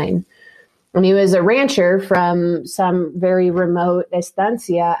man of mine. And he was a rancher from some very remote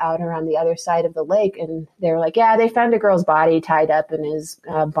estancia out around the other side of the lake. And they were like, yeah, they found a girl's body tied up in his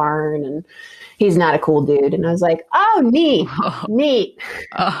barn, and he's not a cool dude. And I was like, oh, neat, neat.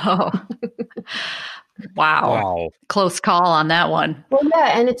 Oh, wow. Close call on that one. Well,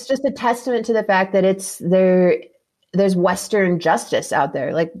 yeah. And it's just a testament to the fact that there's Western justice out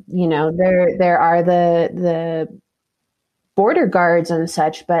there. Like, you know, there are the border guards and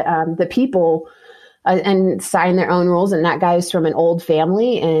such, but the people and sign their own rules. And that guy's from an old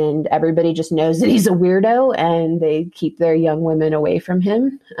family, and everybody just knows that he's a weirdo, and they keep their young women away from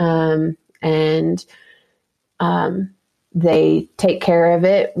him. And they take care of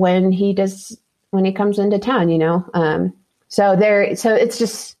it when he comes into town, you know? So it's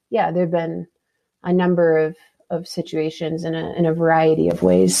just, yeah, there've been a number of situations in a variety of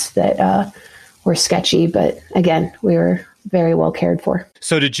ways that were sketchy, but again, we were very well cared for.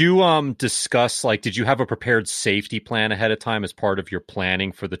 So did you discuss, like, did you have a prepared safety plan ahead of time as part of your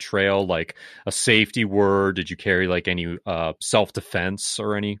planning for the trail, like a safety word? Did you carry like any self-defense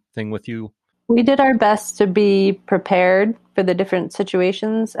or anything with you? We did our best to be prepared for the different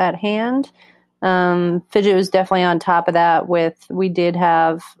situations at hand. Fidget was definitely on top of that we did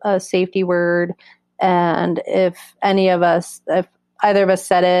have a safety word, and if either of us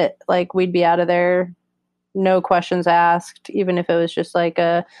said it, like, we'd be out of there. No questions asked, even if it was just like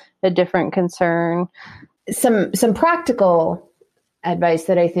a different concern. Some practical advice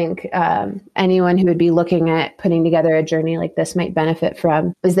that I think anyone who would be looking at putting together a journey like this might benefit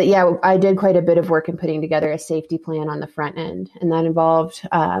from is that, yeah, I did quite a bit of work in putting together a safety plan on the front end. And that involved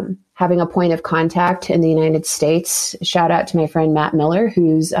having a point of contact in the United States. Shout out to my friend Matt Miller,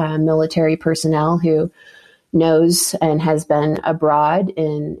 who's military personnel who knows and has been abroad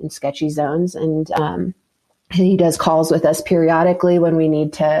in sketchy zones. And he does calls with us periodically when we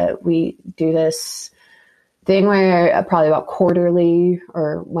do this thing where probably about quarterly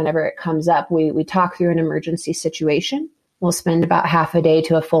or whenever it comes up, we talk through an emergency situation. We'll spend about half a day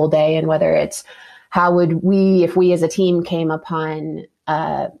to a full day. And whether it's if we as a team came upon,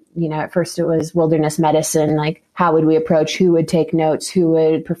 at first it was wilderness medicine, like how would we approach, who would take notes, who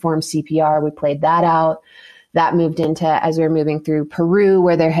would perform CPR? We played that out. That moved into, as we were moving through Peru,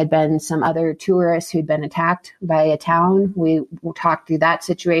 where there had been some other tourists who'd been attacked by a town. We talked through that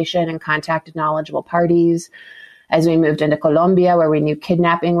situation and contacted knowledgeable parties. As we moved into Colombia, where we knew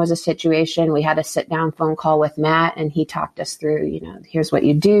kidnapping was a situation, we had a sit-down phone call with Matt, and he talked us through, here's what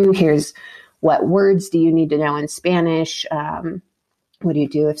you do, here's what words do you need to know in Spanish, what do you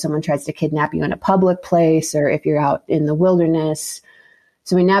do if someone tries to kidnap you in a public place or if you're out in the wilderness.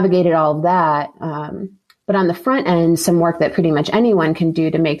 So we navigated all of that. But on the front end, some work that pretty much anyone can do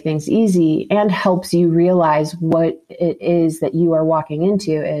to make things easy and helps you realize what it is that you are walking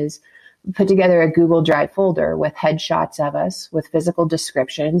into is put together a Google Drive folder with headshots of us, with physical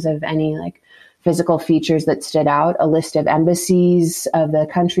descriptions of any like physical features that stood out, a list of embassies of the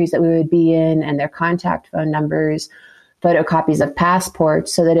countries that we would be in and their contact phone numbers, photocopies of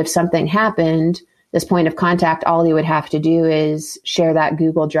passports, so that if something happened, this point of contact, all he would have to do is share that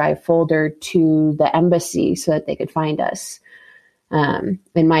Google Drive folder to the embassy so that they could find us. In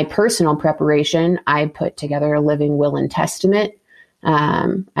my personal preparation, I put together a living will and testament.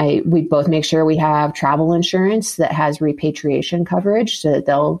 We both make sure we have travel insurance that has repatriation coverage so that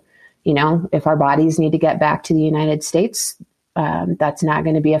they'll, if our bodies need to get back to the United States, that's not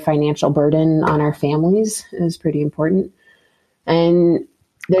going to be a financial burden on our families. Is pretty important.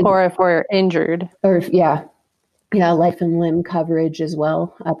 Or if we're injured. Life and limb coverage as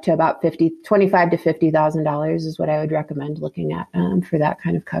well, up to about $25,000 to $50,000 is what I would recommend looking at for that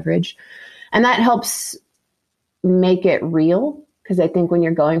kind of coverage. And that helps make it real, because I think when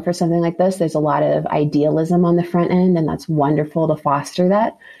you're going for something like this, there's a lot of idealism on the front end, and that's wonderful to foster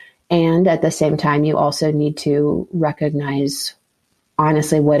that. And at the same time, you also need to recognize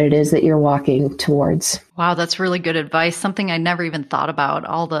honestly what it is that you're walking towards. Wow, that's really good advice. Something I never even thought about,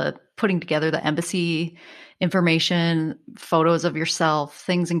 all the putting together the embassy information, photos of yourself,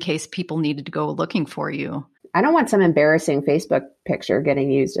 things in case people needed to go looking for you. I don't want some embarrassing Facebook picture getting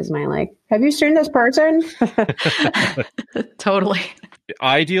used as my have you seen this person? Totally.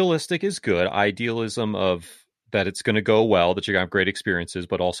 Idealistic is good. Idealism of that it's going to go well, that you're going to have great experiences,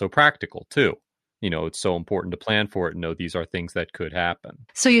 but also practical too. It's so important to plan for it and know these are things that could happen.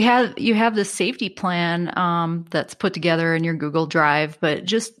 So you have this safety plan that's put together in your Google Drive, but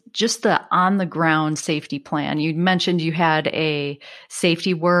just the on the ground safety plan. You mentioned you had a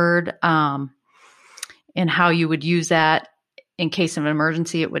safety word and how you would use that in case of an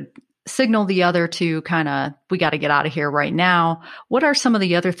emergency. It would signal the other to kind of, we got to get out of here right now, what are some of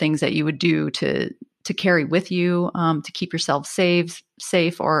the other things that you would do to carry with you, to keep yourself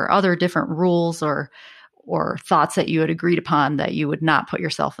safe, or other different rules or thoughts that you had agreed upon that you would not put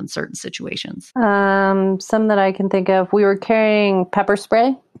yourself in certain situations? Some that I can think of. We were carrying pepper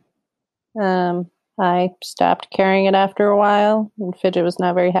spray. I stopped carrying it after a while, and Fidget was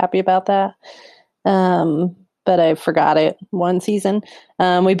not very happy about that. But I forgot it one season.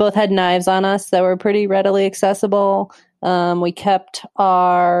 We both had knives on us that were pretty readily accessible. We kept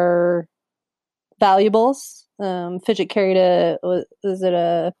our valuables. Fidget carried a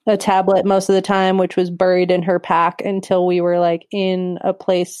tablet most of the time, which was buried in her pack until we were like in a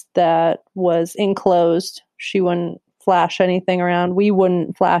place that was enclosed. She wouldn't flash anything around. We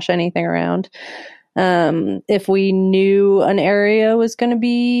wouldn't flash anything around. If we knew an area was going to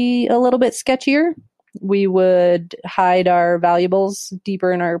be a little bit sketchier, we would hide our valuables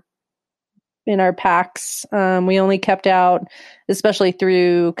deeper in our packs. We only kept out, especially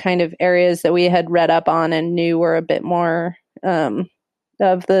through kind of areas that we had read up on and knew were a bit more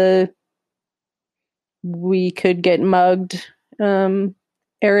we could get mugged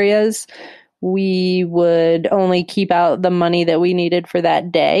areas. We would only keep out the money that we needed for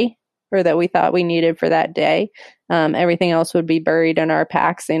that day, or that we thought we needed for that day. Everything else would be buried in our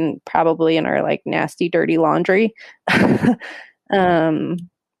packs and probably in our like nasty, dirty laundry.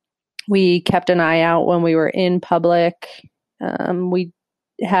 We kept an eye out when we were in public. We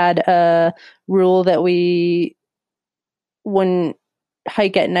had a rule that we wouldn't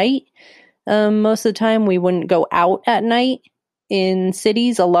hike at night. Most of the time we wouldn't go out at night in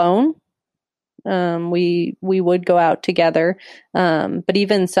cities alone. We would go out together. But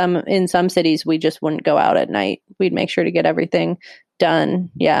even in some cities, we just wouldn't go out at night. We'd make sure to get everything done.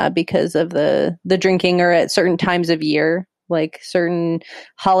 Yeah. Because of the drinking, or at certain times of year, like certain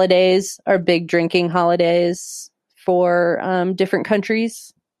holidays are big drinking holidays for, different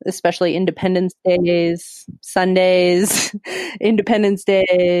countries, especially Independence Days, Sundays, Independence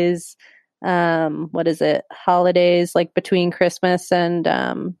Days. What is it? Holidays like between Christmas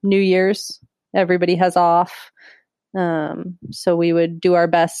and, New Year's. Everybody has off. So we would do our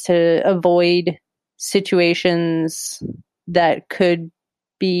best to avoid situations that could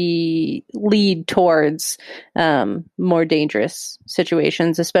lead towards more dangerous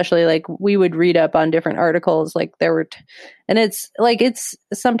situations, especially like we would read up on different articles, like there were and it's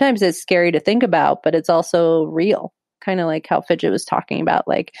sometimes it's scary to think about, but it's also real, kind of like how Fidget was talking about.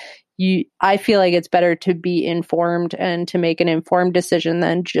 Like I feel like it's better to be informed and to make an informed decision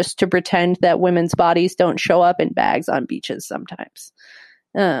than just to pretend that women's bodies don't show up in bags on beaches sometimes.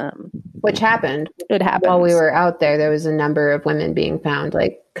 Which happened. It happened. While we were out there was a number of women being found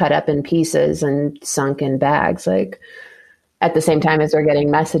like cut up in pieces and sunk in bags, like at the same time as we're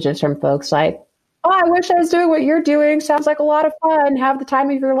getting messages from folks like, oh, I wish I was doing what you're doing. Sounds like a lot of fun. Have the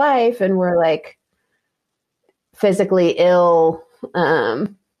time of your life. And we're like physically ill,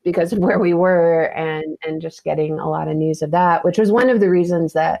 because of where we were, and just getting a lot of news of that, which was one of the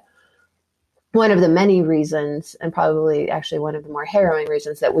many reasons, and probably actually one of the more harrowing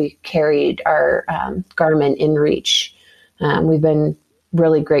reasons that we carried our Garmin InReach. We've been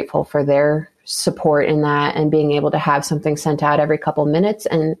really grateful for their support in that, and being able to have something sent out every couple minutes,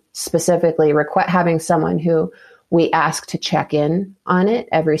 and specifically having someone who we ask to check in on it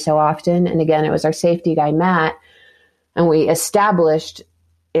every so often. And again, it was our safety guy, Matt, and we established,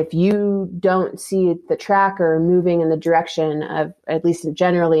 if you don't see the tracker moving in the direction of, at least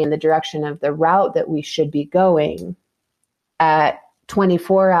generally in the direction of the route that we should be going, at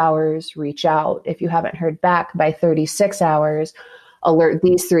 24 hours, reach out. If you haven't heard back by 36 hours, alert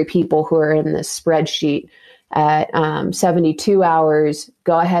these 3 people who are in this spreadsheet. At 72 hours,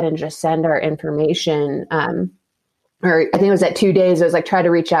 go ahead and just send our information. Or I think it was at 2 days, it was like, try to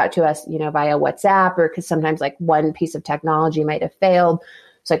reach out to us, via WhatsApp, or because sometimes like one piece of technology might have failed.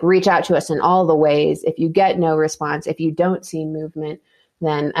 It's like, reach out to us in all the ways. If you get no response, if you don't see movement,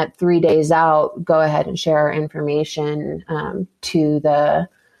 then at 3 days out, go ahead and share our information to the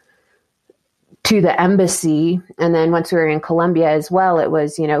embassy. And then once we were in Colombia as well, it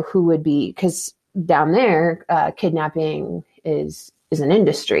was, who would be, because down there, kidnapping is an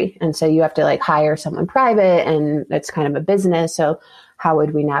industry. And so you have to like hire someone private, and it's kind of a business. So how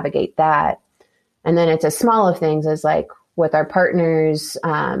would we navigate that? And then it's as small of things as like, with our partners,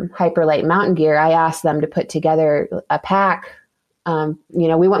 Hyperlight Mountain Gear, I asked them to put together a pack. We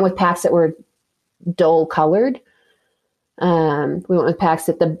went with packs that were dull colored. We went with packs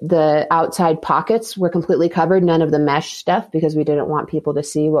that the outside pockets were completely covered, none of the mesh stuff, because we didn't want people to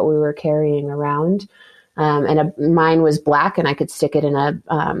see what we were carrying around. Mine was black, and I could stick it in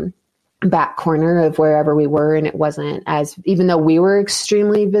back corner of wherever we were. And it wasn't as, even though we were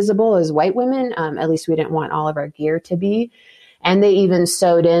extremely visible as white women, at least we didn't want all of our gear to be. And they even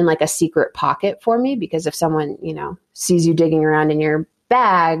sewed in like a secret pocket for me, because if someone, sees you digging around in your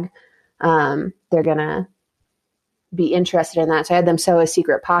bag, they're going to be interested in that. So I had them sew a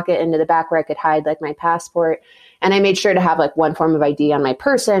secret pocket into the back where I could hide like my passport. And I made sure to have like one form of ID on my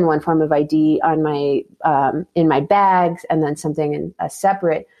person, one form of ID on my, in my bags, and then something in a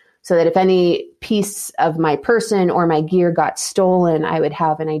separate, so that if any piece of my person or my gear got stolen, I would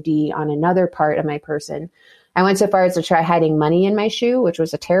have an ID on another part of my person. I went so far as to try hiding money in my shoe, which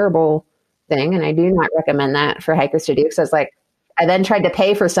was a terrible thing. And I do not recommend that for hikers to do. Because I then tried to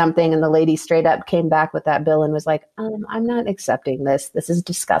pay for something, and the lady straight up came back with that bill and was like, I'm not accepting this. This is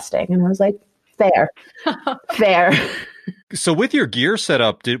disgusting. And I was like, fair. So with your gear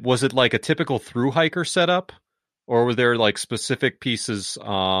setup, was it like a typical thru hiker setup? Or were there like specific pieces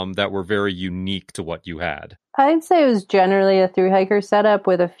that were very unique to what you had? I'd say it was generally a thru hiker setup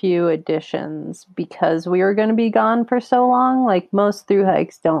with a few additions, because we were going to be gone for so long. Like most thru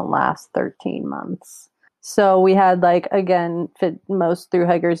hikes don't last 13 months. So we had most thru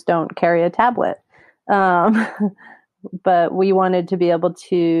hikers don't carry a tablet. But we wanted to be able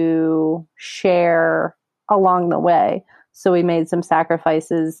to share along the way. So we made some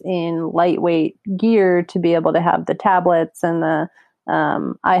sacrifices in lightweight gear to be able to have the tablets and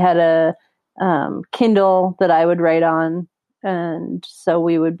I had a Kindle that I would write on. And so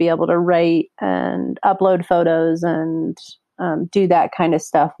we would be able to write and upload photos and do that kind of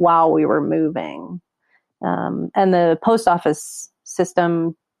stuff while we were moving. And the post office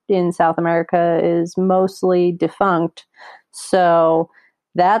system in South America is mostly defunct. So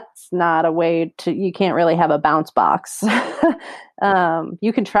that's not a way you can't really have a bounce box.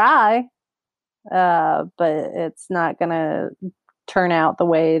 You can try, but it's not going to turn out the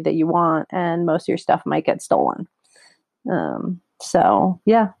way that you want, and most of your stuff might get stolen. So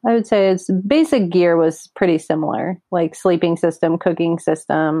yeah, I would say its basic gear was pretty similar, like sleeping system, cooking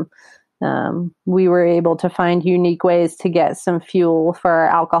system. We were able to find unique ways to get some fuel for our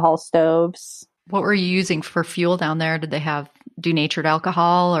alcohol stoves. What were you using for fuel down there? Did they have denatured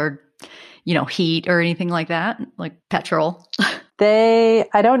alcohol or, heat or anything like that? Like petrol?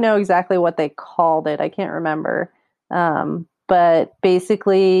 I don't know exactly what they called it. I can't remember. But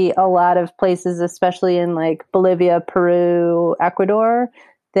basically a lot of places, especially in like Bolivia, Peru, Ecuador,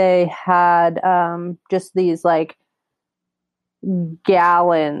 they had just these like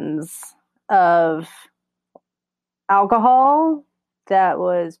gallons of alcohol that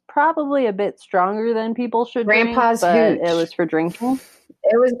was probably a bit stronger than people should Grandpa's drink, but hooch. it was for drinking.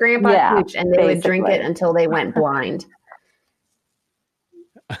 It was Grandpa's hooch, and they would drink it until they went blind.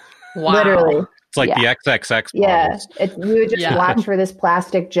 Wow. Literally. It's like the XXX bottles. You would just watch for this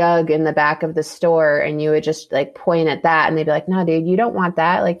plastic jug in the back of the store, and you would just like point at that, and they'd be like, no, dude, you don't want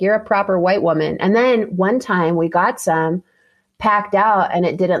that. Like, you're a proper white woman. And then one time we got some packed out and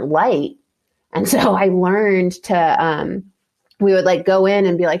it didn't light. And so I learned to, we would like go in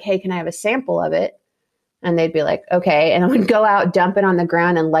and be like, hey, can I have a sample of it? And they'd be like, okay. And I would go out, dump it on the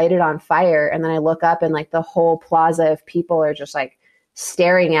ground and light it on fire. And then I look up and like the whole plaza of people are just like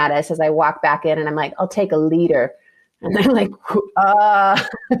staring at us as I walk back in, and I'm like, I'll take a liter. And they're like,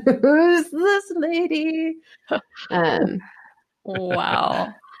 who's this lady?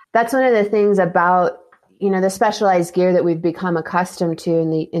 Wow. That's one of the things about, the specialized gear that we've become accustomed to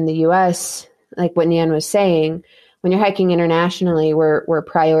in the US, like what Nian was saying. When you're hiking internationally, we're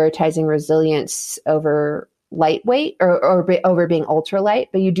prioritizing resilience over lightweight or over being ultralight,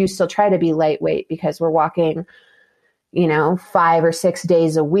 but you do still try to be lightweight because we're walking, 5 or 6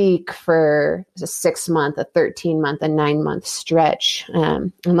 days a week for a 6-month, a 13-month, a 9-month stretch.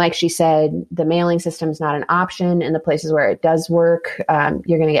 And like she said, the mailing system is not an option. In the places where it does work,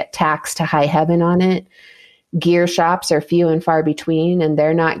 you're going to get taxed to high heaven on it. Gear shops are few and far between, and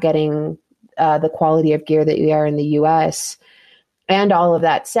they're not getting the quality of gear that we are in the US. And all of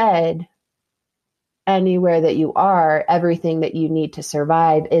that said, anywhere that you are, everything that you need to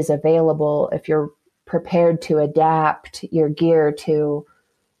survive is available if you're prepared to adapt your gear to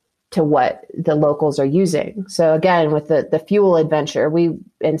what the locals are using. So again, with the fuel adventure,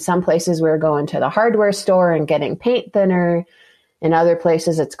 in some places we're going to the hardware store and getting paint thinner. In other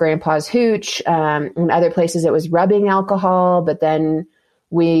places it's Grandpa's hooch. In other places it was rubbing alcohol, but then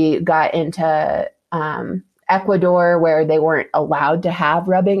we got into Ecuador where they weren't allowed to have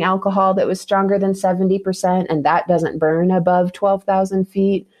rubbing alcohol that was stronger than 70%, and that doesn't burn above 12,000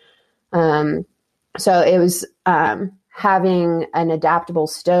 feet. So it was having an adaptable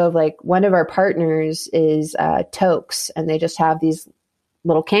stove. Like one of our partners is Tokes, and they just have these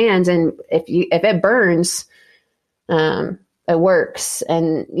little cans. And if it burns, it works.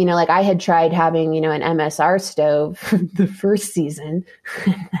 And, like I had tried having, an MSR stove the first season.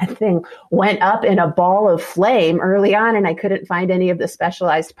 That thing went up in a ball of flame early on, and I couldn't find any of the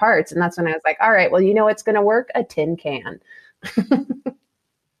specialized parts. And that's when I was like, all right, well, what's going to work? A tin can.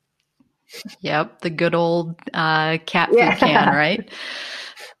 Yep. The good old cat food can, right?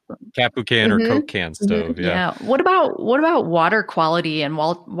 Cat food can or Coke can stove. Yeah. What about water quality and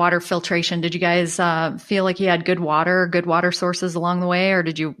water filtration? Did you guys feel like you had good water sources along the way, or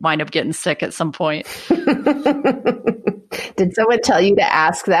did you wind up getting sick at some point? Did someone tell you to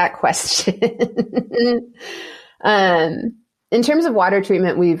ask that question? In terms of water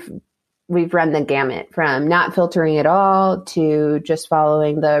treatment, we've run the gamut from not filtering at all to just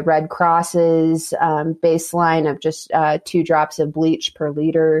following the Red Cross's baseline of just 2 drops of bleach per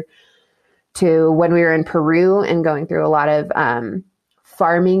liter, to when we were in Peru and going through a lot of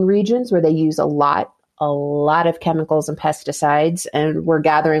farming regions where they use a lot of chemicals and pesticides, and we're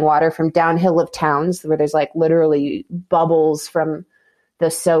gathering water from downhill of towns where there's like literally bubbles from the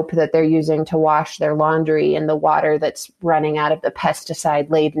soap that they're using to wash their laundry and the water that's running out of the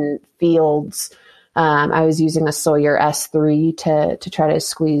pesticide-laden fields. I was using a Sawyer S3 to try to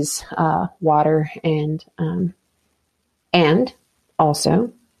squeeze water, and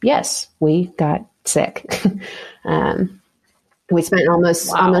also, yes, we got sick. We spent almost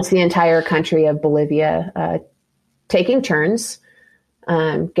the entire country of Bolivia taking turns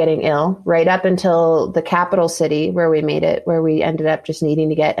getting ill, right up until the capital city where we made it, where we ended up just needing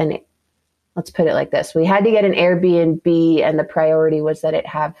to get let's put it like this. We had to get an Airbnb, and the priority was that it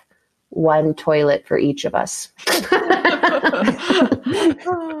have one toilet for each of us.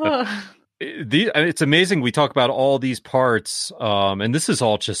 It's amazing. We talk about all these parts, and this is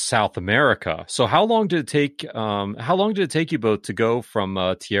all just South America. So how long did it take you both to go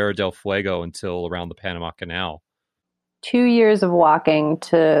from Tierra del Fuego until around the Panama Canal? 2 years of walking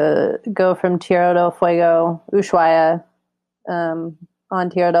to go from Tierra del Fuego, Ushuaia, on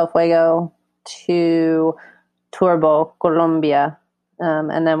Tierra del Fuego to Turbo, Colombia.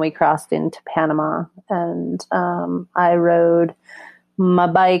 And then we crossed into Panama, and I rode my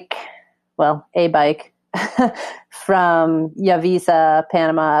bike, a bike, from Yavisa,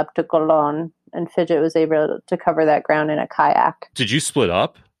 Panama, up to Colon, and Fidget was able to cover that ground in a kayak. Did you split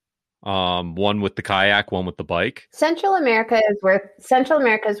up? One with the kayak, one with the bike? Central America is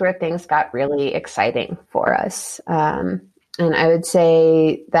where things got really exciting for us. And I would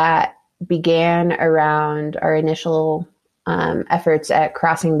say that began around our initial efforts at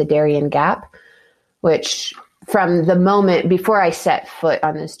crossing the Darien Gap, which from the moment before I set foot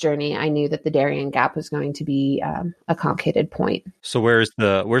on this journey, I knew that the Darien Gap was going to be a complicated point. So where's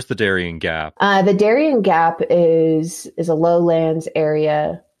the Darien Gap? The Darien Gap is a lowlands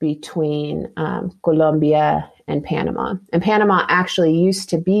area between Colombia and Panama. And Panama actually used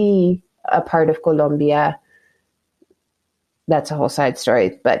to be a part of Colombia. That's a whole side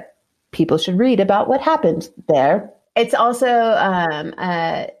story, but people should read about what happened there. It's also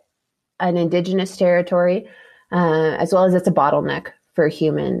an indigenous territory, as well as it's a bottleneck for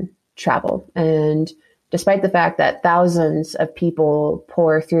human travel. And despite the fact that thousands of people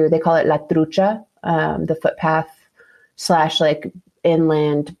pour through, they call it La Trucha, the footpath /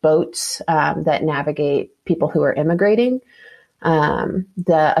 inland boats that navigate people who are immigrating.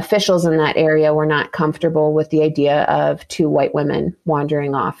 The officials in that area were not comfortable with the idea of 2 white women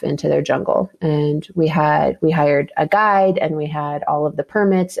wandering off into their jungle. And we hired a guide, and we had all of the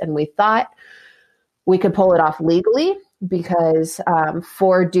permits, and we thought we could pull it off legally because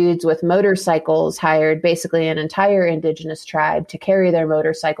 4 dudes with motorcycles hired basically an entire indigenous tribe to carry their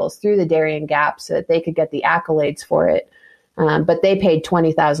motorcycles through the Darien Gap so that they could get the accolades for it. But they paid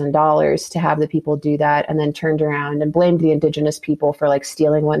 $20,000 to have the people do that, and then turned around and blamed the indigenous people for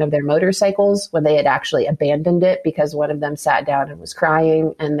stealing one of their motorcycles when they had actually abandoned it because one of them sat down and was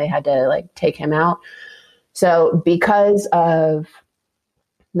crying, and they had to take him out. So because of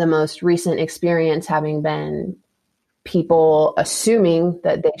the most recent experience having been people assuming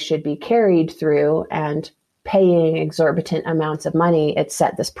that they should be carried through and paying exorbitant amounts of money, it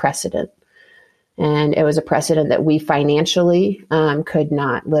set this precedent. And it was a precedent that we financially could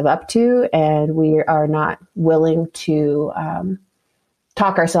not live up to, and we are not willing to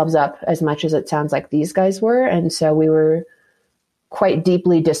talk ourselves up as much as it sounds like these guys were. And so we were quite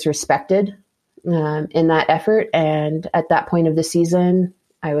deeply disrespected in that effort. And at that point of the season,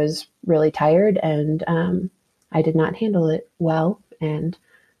 I was really tired, and I did not handle it well, and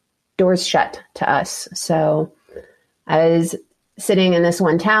doors shut to us. So I was sitting in this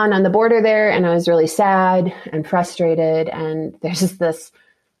one town on the border there, and I was really sad and frustrated. And there's just this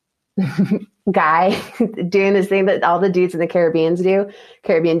guy doing this thing that all the dudes in the Caribbean do,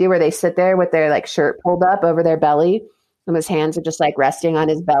 where they sit there with their like shirt pulled up over their belly, and his hands are just like resting on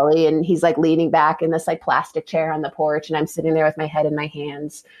his belly, and he's like leaning back in this like plastic chair on the porch, and I'm sitting there with my head in my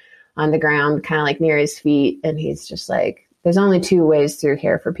hands on the ground, kind of like near his feet, and he's just like, there's only two ways through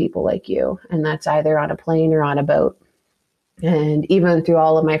here for people like you, and that's either on a plane or on a boat. And even through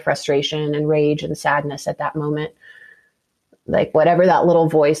all of my frustration and rage and sadness at that moment, like whatever that little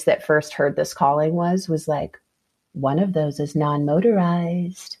voice that first heard this calling was like, one of those is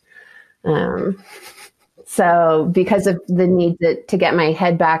non-motorized. So because of the need to get my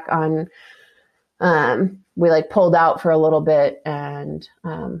head back on, we like pulled out for a little bit and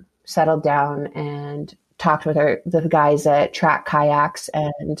settled down and talked with the guys at Track Kayaks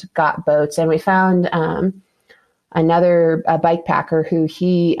and got boats. And we found another bike packer who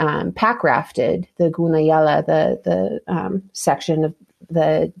he pack rafted the Gunayala, the section of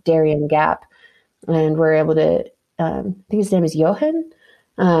the Darien Gap. And we're able to, I think his name is Johan,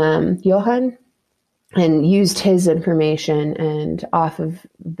 and used his information, and off of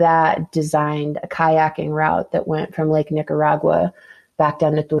that designed a kayaking route that went from Lake Nicaragua back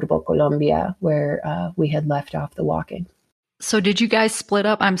down to Turbo, Colombia, where we had left off the walking. So did you guys split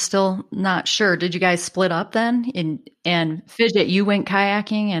up? I'm still not sure. Did you guys split up then? And Fidget, you went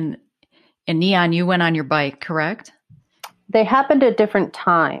kayaking, and Neon, you went on your bike, correct? They happened at different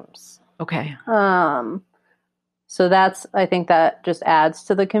times. Okay. So I think that just adds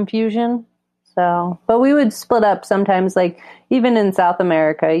to the confusion. So, but we would split up sometimes, like even in South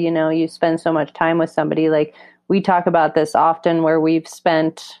America, you spend so much time with somebody. Like we talk about this often, where we've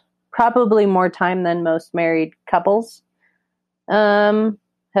spent probably more time than most married couples have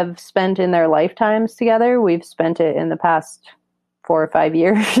spent in their lifetimes together. We've spent it in the past 4 or 5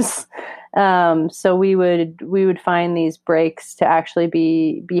 years. So we would find these breaks to actually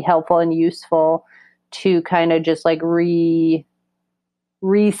be helpful and useful to kind of just like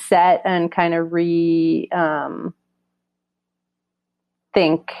reset and kind of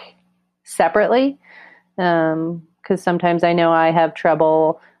think separately. Because sometimes I know I have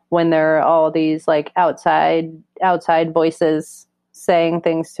trouble when there are all these like outside voices saying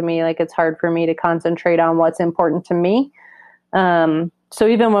things to me. Like it's hard for me to concentrate on what's important to me. So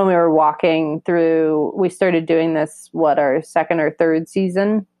even when we were walking through, we started doing this, our second or third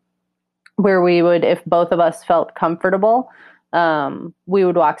season, where we would, if both of us felt comfortable, we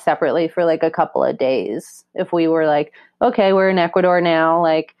would walk separately for like a couple of days. If we were like, okay, we're in Ecuador now,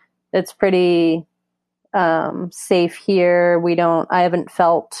 like it's pretty safe here. I haven't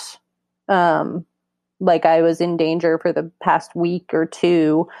felt like I was in danger for the past week or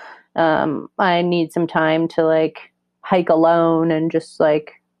two. I need some time to like hike alone, and just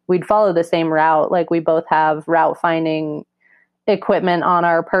like we'd follow the same route. Like we both have route finding equipment on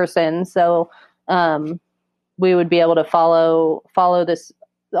our person. So we would be able to follow this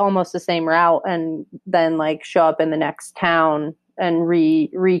almost the same route, and then like show up in the next town and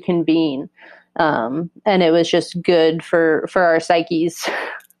reconvene. And it was just good for our psyches.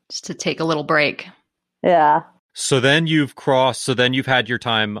 Just to take a little break. Yeah. So then you've had your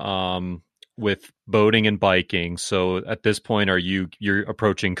time with boating and biking. So at this point, you're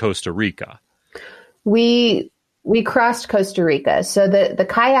approaching Costa Rica? We crossed Costa Rica. So the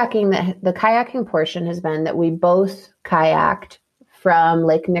kayaking portion has been that we both kayaked from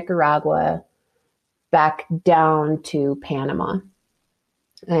Lake Nicaragua back down to Panama.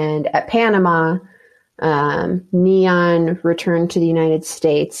 And at Panama, Neon returned to the United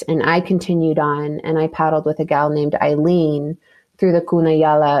States, and I continued on, and I paddled with a gal named Eileen through the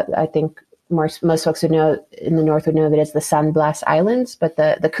Cunayala. I think most folks would know, in the north would know of it as the San Blas Islands, but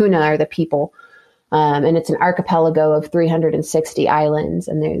the Cuna are the people. And it's an archipelago of 360 islands,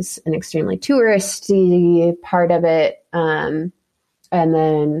 and there's an extremely touristy part of it. And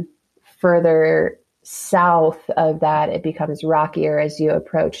then further south of that, it becomes rockier as you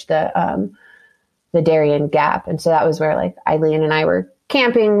approach the Darien Gap. And so that was where like Eileen and I were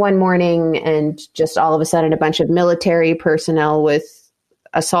camping one morning, and just all of a sudden a bunch of military personnel with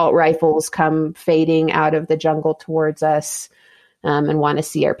assault rifles come fading out of the jungle towards us, and want to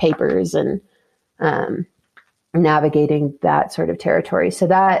see our papers, and navigating that sort of territory. So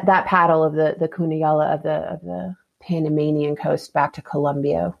that paddle of the Cunayala of the Panamanian coast back to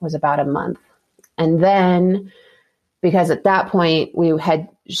Colombia was about a month. And then, because at that point we had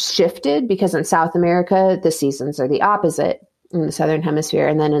shifted, because in South America, the seasons are the opposite in the Southern Hemisphere.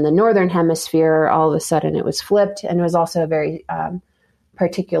 And then in the Northern Hemisphere, all of a sudden it was flipped. And it was also a very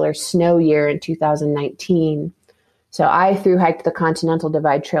particular snow year in 2019. So I through hiked the Continental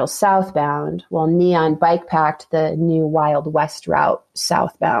Divide Trail southbound, while Neon bike packed the new Wild West route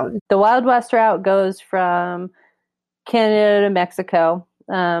southbound. The Wild West route goes from Canada to Mexico,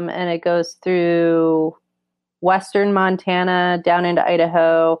 and it goes through western Montana down into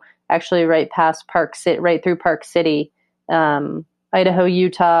Idaho, actually right past Park City, right through Park City, Idaho,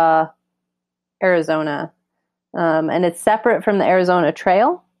 Utah, Arizona. And it's separate from the Arizona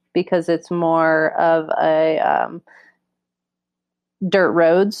Trail because it's more of a dirt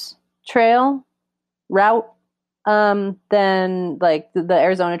roads trail route. Then like the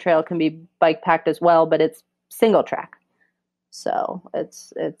Arizona Trail can be bike packed as well, but it's single track. So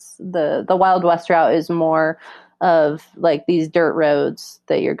it's the Wild West route is more of like these dirt roads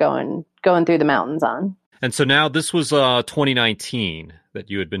that you're going through the mountains on. And so now this was 2019 that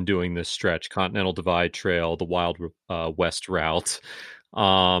you had been doing this stretch, Continental Divide Trail, the Wild West route.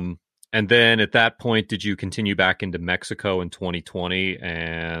 And then at that point, did you continue back into Mexico in 2020?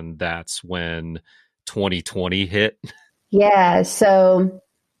 And that's when 2020 hit? Yeah. So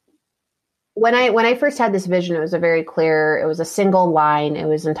when I first had this vision, it was it was a single line. It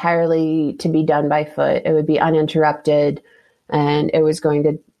was entirely to be done by foot. It would be uninterrupted. And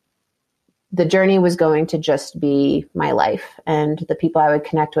the journey was going to just be my life. And the people I would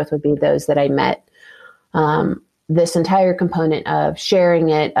connect with would be those that I met. This entire component of sharing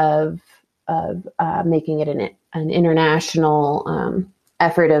it, of making it an international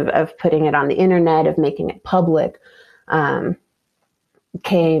effort of putting it on the internet, of making it public,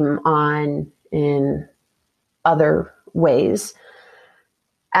 came on in other ways.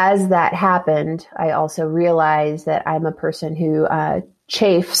 As that happened, I also realized that I'm a person who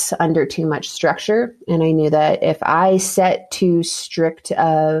chafes under too much structure. And I knew that if I set too strict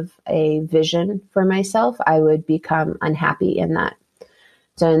of a vision for myself, I would become unhappy in that.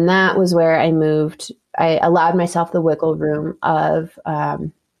 So, and that was where I moved. I allowed myself the wiggle room of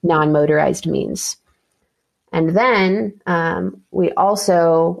non-motorized means. And then we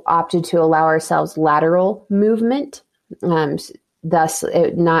also opted to allow ourselves lateral movement, thus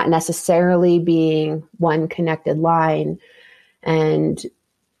it not necessarily being one connected line. And,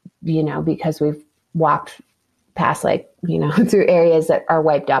 because we've walked past through areas that are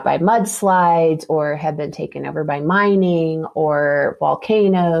wiped out by mudslides or have been taken over by mining or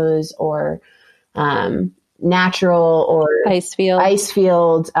volcanoes or natural or ice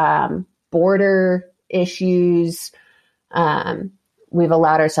field, border issues, we've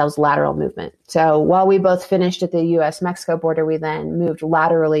allowed ourselves lateral movement. So while we both finished at the U.S.-Mexico border, we then moved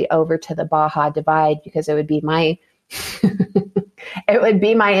laterally over to the Baja Divide because it would be my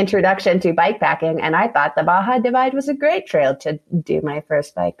introduction to bikepacking. And I thought the Baja Divide was a great trail to do my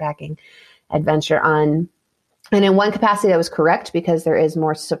first bikepacking adventure on. And in one capacity, that was correct because there is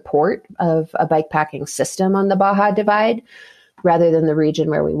more support of a bikepacking system on the Baja Divide rather than the region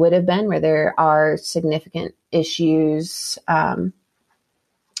where we would have been, where there are significant issues. A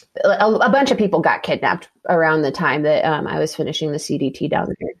bunch of people got kidnapped around the time that I was finishing the CDT down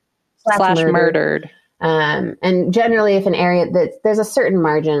there. Slash murdered. And generally, if an area there's a certain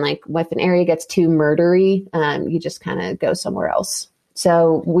margin, like if an area gets too murdery, you just kind of go somewhere else.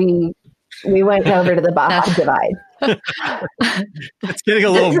 So we went over to the Baja Divide. It's getting a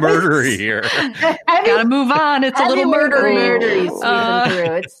little murdery here. Gotta move on. It's a little murdery.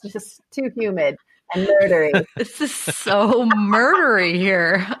 Through. It's just too humid and murdery. This is so murdery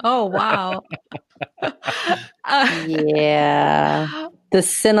here. Oh, wow. Yeah. The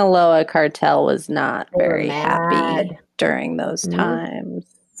Sinaloa cartel was not very happy during those times.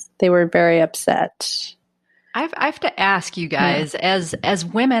 They were very upset. I have to ask you guys, as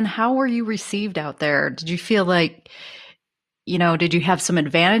women, how were you received out there? Did you feel like, did you have some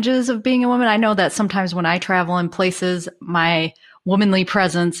advantages of being a woman? I know that sometimes when I travel in places, my womanly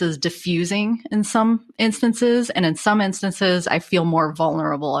presence is diffusing in some instances. And in some instances, I feel more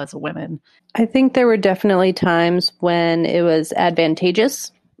vulnerable as a woman. I think there were definitely times when it was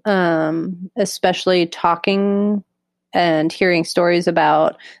advantageous, especially talking and hearing stories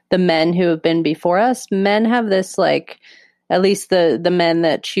about the men who have been before us. Men have this, at least the men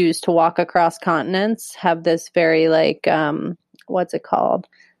that choose to walk across continents have this very what's it called?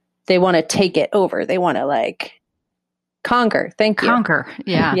 They want to take it over. They want to conquer. Thank you. Conquer.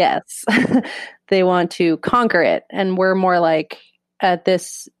 Yeah. Yes. They want to conquer it. And we're more at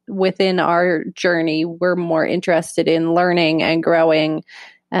this within our journey, we're more interested in learning and growing.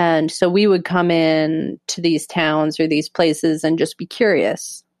 And so we would come in to these towns or these places and just be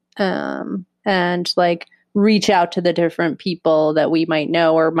curious, and reach out to the different people that we might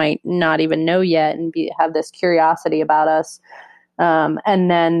know or might not even know yet and have this curiosity about us. And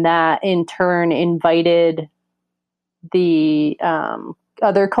then that in turn invited the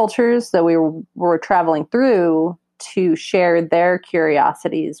other cultures that we were traveling through to share their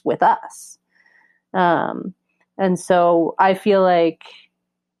curiosities with us. And so I feel like,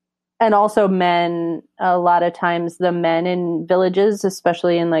 and also men, a lot of times the men in villages,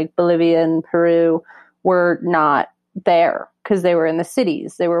 especially in like Bolivia and Peru, were not there because they were in the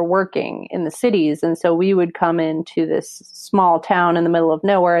cities. They were working in the cities. And so we would come into this small town in the middle of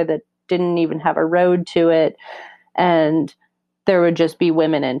nowhere that didn't even have a road to it. And there would just be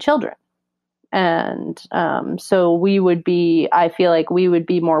women and children. And so I feel like we would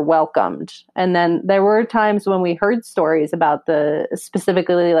be more welcomed. And then there were times when we heard stories about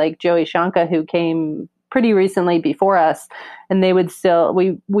specifically like Joey Shanka, who came pretty recently before us, and they would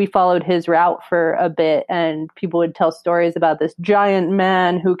we followed his route for a bit, and people would tell stories about this giant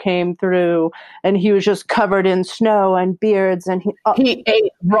man who came through, and he was just covered in snow and beards, and he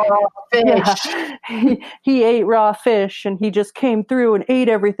ate raw fish. Yeah, he ate raw fish, and he just came through and ate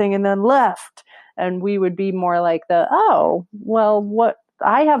everything and then left. And we would be more like what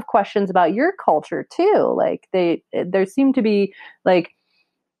I have questions about your culture too. Like there seemed to be like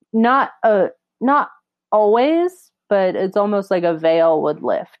not always, but it's almost like a veil would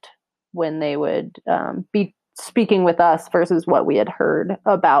lift when they would be speaking with us versus what we had heard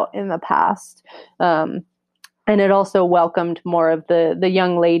about in the past. And it also welcomed more of the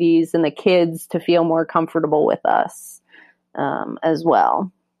young ladies and the kids to feel more comfortable with us as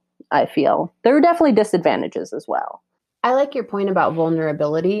well. I feel there were definitely disadvantages as well. I like your point about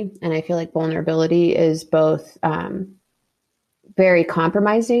vulnerability, and I feel like vulnerability is both very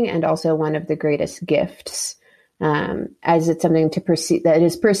compromising and also one of the greatest gifts, as it's something that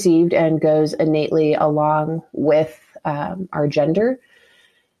is perceived and goes innately along with our gender.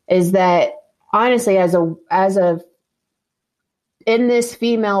 Is that honestly, as a in this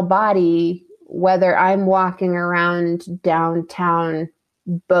female body, whether I'm walking around downtown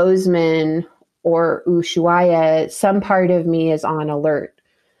Bozeman or Ushuaia, some part of me is on alert.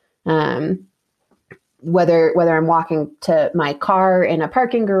 Whether I'm walking to my car in a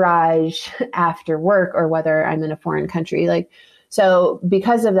parking garage after work or whether I'm in a foreign country. So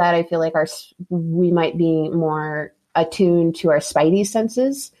because of that, I feel like we might be more attuned to our spidey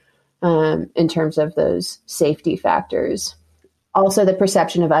senses in terms of those safety factors. Also, the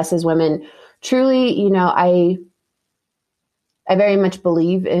perception of us as women, truly, I very much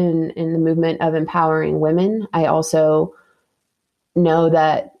believe in the movement of empowering women. I also know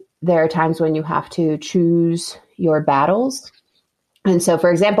that there are times when you have to choose your battles. And so, for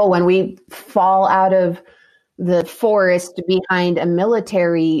example, when we fall out of the forest behind a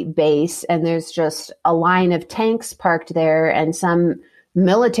military base and there's just a line of tanks parked there and some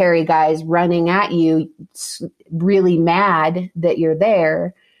military guys running at you, really mad that you're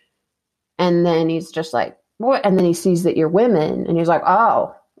there. And then he's just like, what? And then he sees that you're women and he's like,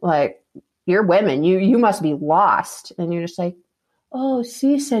 oh, like you're women. You must be lost. And you're just like, oh,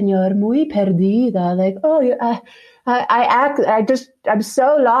 sí, señor, muy perdida. Like, oh, I'm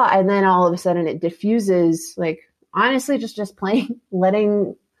so lost. And then all of a sudden it diffuses, like, honestly, just playing,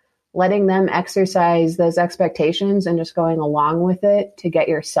 letting them exercise those expectations and just going along with it to get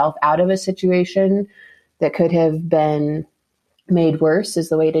yourself out of a situation that could have been made worse is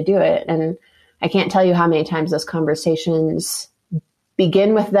the way to do it. And I can't tell you how many times those conversations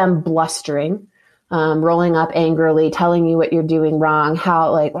begin with them blustering, rolling up angrily, telling you what you're doing wrong,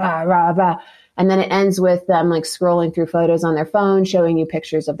 how like, rah, rah, rah. And then it ends with them like scrolling through photos on their phone, showing you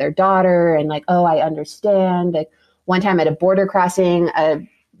pictures of their daughter and like, oh, I understand. Like one time at a border crossing, a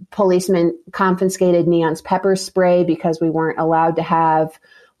policeman confiscated Neon's pepper spray because we weren't allowed to have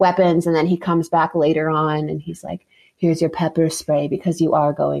weapons. And then he comes back later on and he's like, here's your pepper spray because you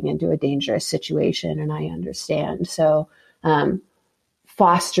are going into a dangerous situation. And I understand. So,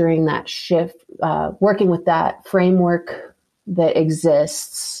 fostering that shift, working with that framework that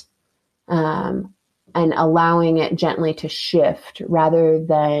exists, and allowing it gently to shift rather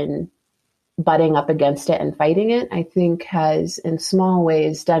than butting up against it and fighting it, I think has in small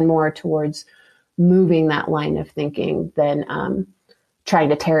ways done more towards moving that line of thinking than trying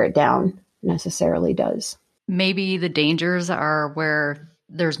to tear it down necessarily does. Maybe the dangers are where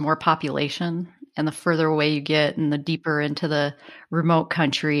there's more population, and the further away you get and the deeper into the remote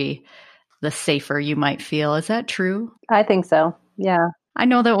country, the safer you might feel. Is that true? I think so. Yeah. I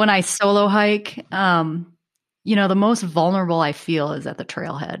know that when I solo hike, the most vulnerable I feel is at the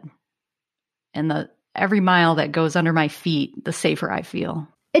trailhead. And every mile that goes under my feet, the safer I feel.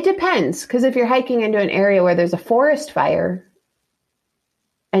 It depends, because if you're hiking into an area where there's a forest fire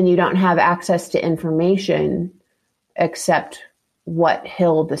and you don't have access to information except what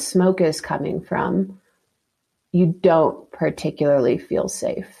hill the smoke is coming from, you don't particularly feel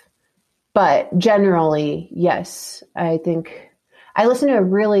safe. But generally, yes, I think I listened to a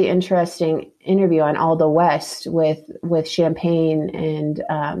really interesting interview on Alda West with Champagne and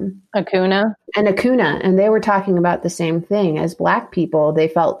Acuna. And they were talking about the same thing. As Black people, they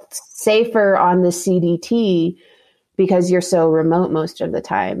felt safer on the CDT because you're so remote most of the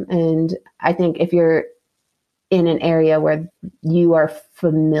time. And I think if you're in an area where you are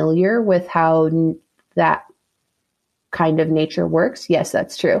familiar with how that kind of nature works, yes,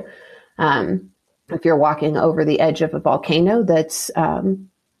 that's true. If you're walking over the edge of a volcano that's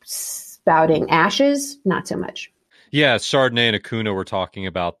spouting ashes, not so much. Yeah, Chardonnay and Acuna were talking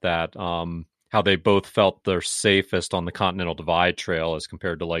about that, how they both felt they're safest on the Continental Divide Trail as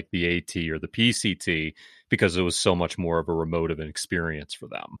compared to like the AT or the PCT, because it was so much more of a remote of an experience for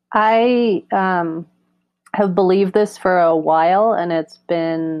them. I have believed this for a while, and it's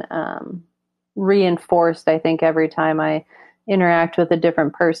been reinforced, I think, every time I interact with a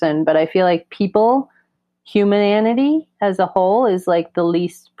different person. But I feel like humanity as a whole is like the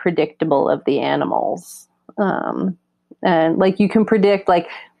least predictable of the animals. And like you can predict, like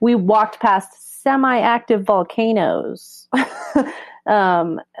we walked past semi-active volcanoes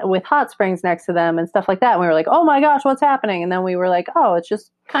with hot springs next to them and stuff like that. And we were like, oh my gosh, what's happening? And then we were like, oh, it's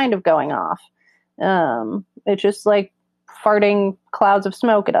just kind of going off. It's just like farting clouds of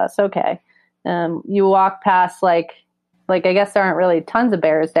smoke at us. Okay. You walk past like I guess there aren't really tons of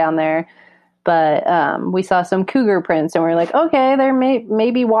bears down there, but we saw some cougar prints and we're like, okay, they're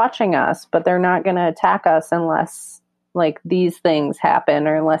maybe watching us, but they're not going to attack us unless like these things happen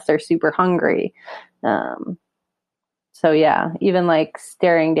or unless they're super hungry. So yeah, even like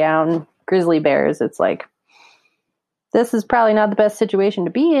staring down grizzly bears, it's like, this is probably not the best situation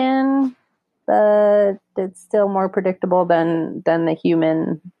to be in, but it's still more predictable than the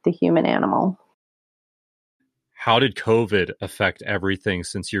human animal. How did COVID affect everything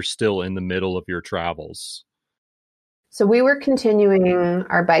since you're still in the middle of your travels? So we were continuing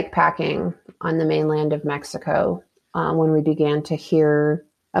our bike packing on the mainland of Mexico when we began to hear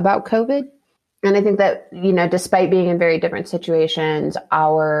about COVID. And I think that, despite being in very different situations,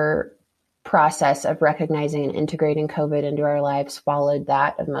 our process of recognizing and integrating COVID into our lives followed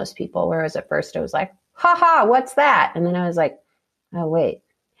that of most people. Whereas at first it was like, haha, what's that? And then I was like, oh, wait,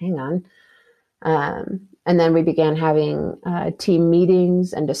 hang on. And then we began having team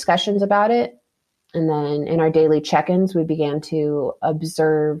meetings and discussions about it. And then in our daily check-ins, we began to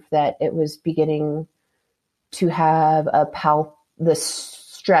observe that it was beginning to have the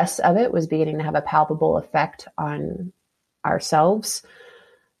stress of it was beginning to have a palpable effect on ourselves.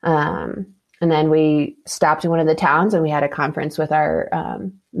 And then we stopped in one of the towns and we had a conference with our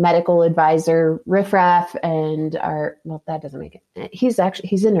medical advisor, Riffraff, and that doesn't make it. He's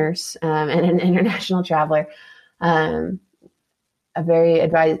a nurse and an international traveler, a very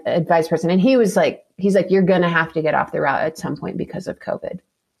advised person. And he's like, you're going to have to get off the route at some point because of COVID.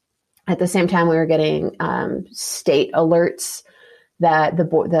 At the same time, we were getting state alerts that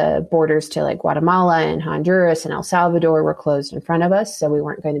the borders to like Guatemala and Honduras and El Salvador were closed in front of us. So we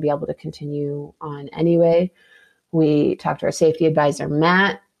weren't going to be able to continue on anyway. We talked to our safety advisor,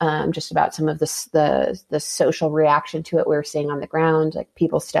 Matt, just about some of the social reaction to it we were seeing on the ground, like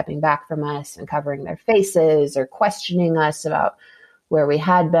people stepping back from us and covering their faces or questioning us about where we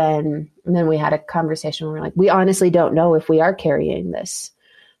had been. And then we had a conversation where we're like, we honestly don't know if we are carrying this.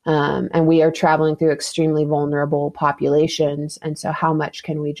 And we are traveling through extremely vulnerable populations. And so how much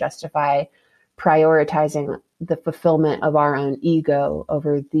can we justify prioritizing the fulfillment of our own ego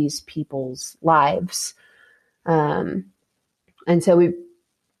over these people's lives? And so we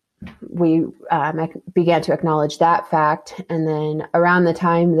began to acknowledge that fact. And then around the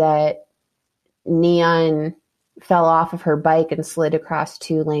time that Neon fell off of her bike and slid across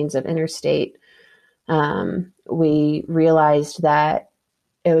 2 lanes of interstate, we realized that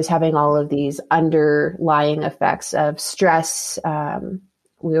it was having all of these underlying effects of stress.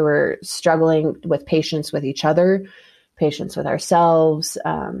 We were struggling with patience with each other, patience with ourselves,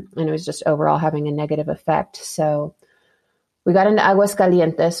 and it was just overall having a negative effect. So we got into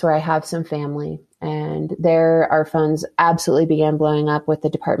Aguascalientes, where I have some family, and there our phones absolutely began blowing up with the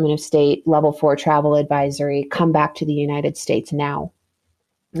Department of State Level 4 travel advisory, come back to the United States now.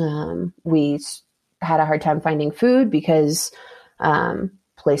 We had a hard time finding food because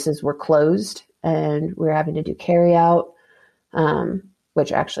places were closed and we were having to do carry out,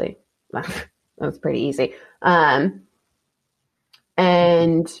 which actually that was pretty easy.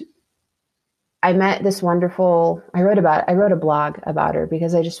 And I met this wonderful, I wrote a blog about her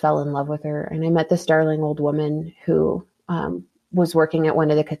because I just fell in love with her. And I met this darling old woman who was working at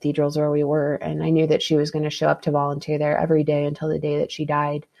one of the cathedrals where we were, and I knew that she was going to show up to volunteer there every day until the day that she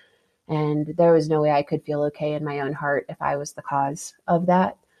died. And there was no way I could feel okay in my own heart if I was the cause of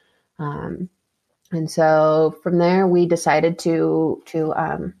that. And so from there, we decided to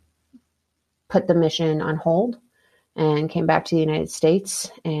put the mission on hold and came back to the United States.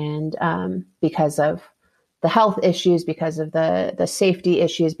 And because of the health issues, because of the safety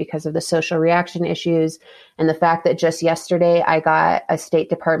issues, because of the social reaction issues, and the fact that just yesterday I got a State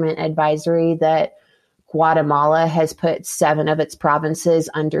Department advisory that Guatemala has put 7 of its provinces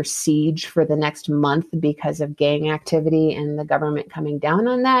under siege for the next month because of gang activity and the government coming down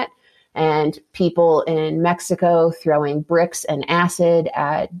on that. And people in Mexico throwing bricks and acid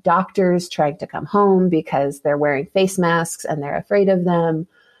at doctors trying to come home because they're wearing face masks and they're afraid of them,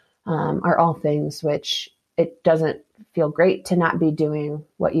 are all things which it doesn't feel great to not be doing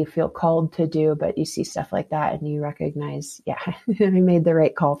what you feel called to do. But you see stuff like that and you recognize, yeah, I made the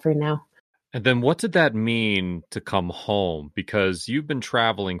right call for now. And then what did that mean to come home? Because you've been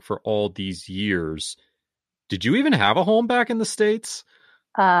traveling for all these years. Did you even have a home back in the States?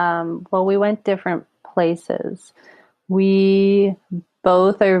 Well, we went different places. We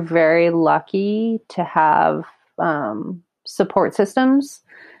both are very lucky to have support systems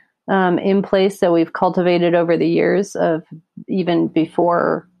in place that we've cultivated over the years, of even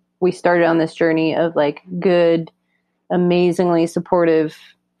before we started on this journey, of like good, amazingly supportive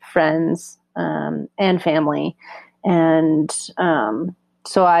friends and family. And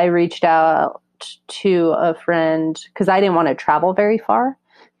so I reached out to a friend because I didn't want to travel very far,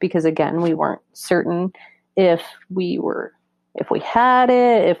 because again, we weren't certain if we had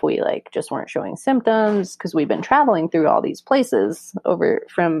it, if we like just weren't showing symptoms, because we've been traveling through all these places over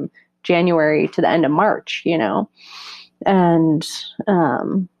from January to the end of March, you know? And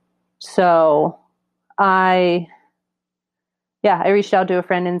so I reached out to a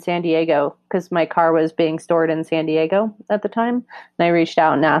friend in San Diego because my car was being stored in San Diego at the time. And I reached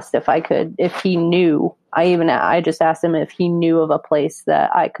out and asked if he knew. I just asked him if he knew of a place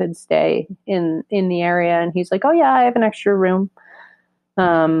that I could stay in the area. And he's like, "Oh yeah, I have an extra room."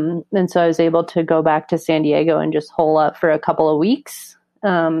 And so I was able to go back to San Diego and just hole up for a couple of weeks.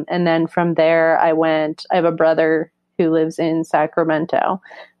 And then from there I have a brother who lives in Sacramento.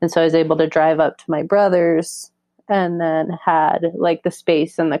 And so I was able to drive up to my brother's, and then had like the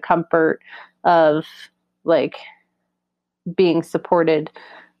space and the comfort of like being supported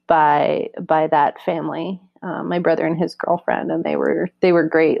by that family, my brother and his girlfriend. And they were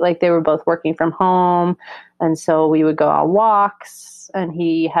great. Like they were both working from home. And so we would go on walks, and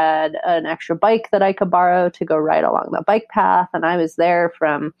he had an extra bike that I could borrow to go ride along the bike path. And I was there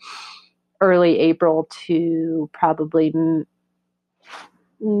from early April to probably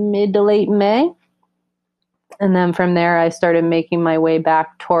mid to late May. And then from there, I started making my way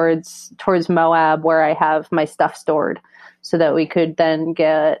back towards Moab, where I have my stuff stored, so that we could then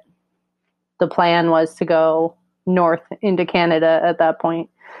the plan was to go north into Canada at that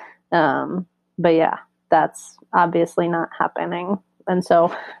point. But yeah, that's obviously not happening. And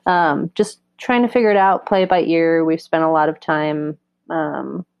so just trying to figure it out, play it by ear. We've spent a lot of time.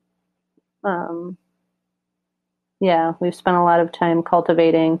 We've spent a lot of time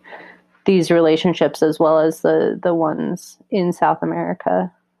cultivating these relationships, as well as the ones in South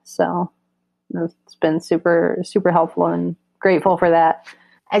America. So it's been super, super helpful, and grateful for that.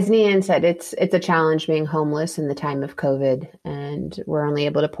 As Nian said, it's a challenge being homeless in the time of COVID, and we're only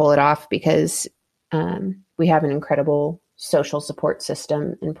able to pull it off because we have an incredible social support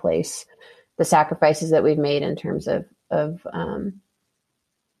system in place. The sacrifices that we've made in terms of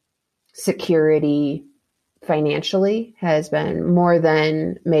security financially has been more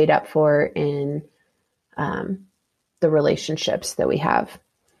than made up for in the relationships that we have.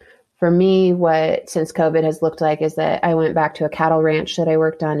 For me, what since COVID has looked like is that I went back to a cattle ranch that I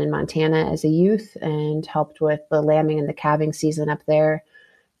worked on in Montana as a youth and helped with the lambing and the calving season up there,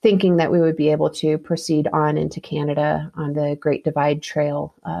 thinking that we would be able to proceed on into Canada on the Great Divide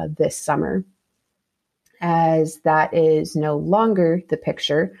Trail this summer. As that is no longer the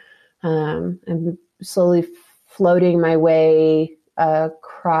picture, I'm slowly floating my way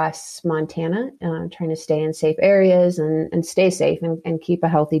across Montana, trying to stay in safe areas and stay safe and keep a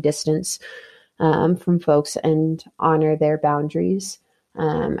healthy distance from folks and honor their boundaries,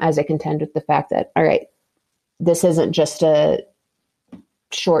 as I contend with the fact that, all right, this isn't just a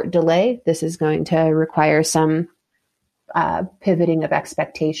short delay. This is going to require some pivoting of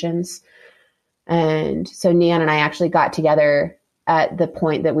expectations. And so Nian and I actually got together at the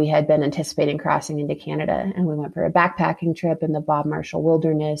point that we had been anticipating crossing into Canada. And we went for a backpacking trip in the Bob Marshall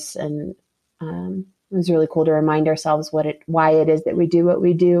Wilderness. And it was really cool to remind ourselves why it is that we do what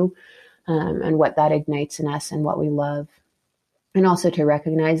we do, and what that ignites in us and what we love. And also to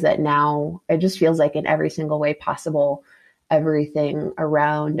recognize that now it just feels like in every single way possible, everything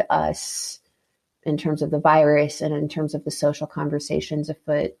around us in terms of the virus and in terms of the social conversations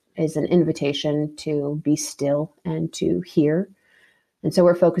afoot is an invitation to be still and to hear. And so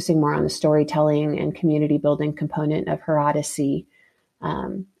we're focusing more on the storytelling and community building component of Her Odyssey.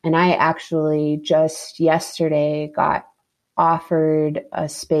 And I actually just yesterday got offered a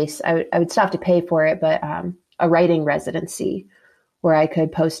space. I would still have to pay for it, but a writing residency where I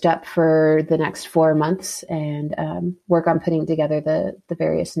could post up for the next 4 months and work on putting together the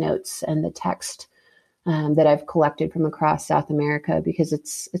various notes and the text that I've collected from across South America, because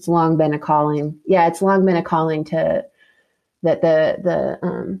it's long been a calling. Yeah, it's long been a calling to that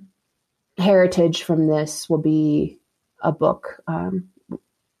the heritage from this will be a book.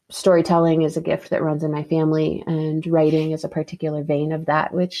 Storytelling is a gift that runs in my family, and writing is a particular vein of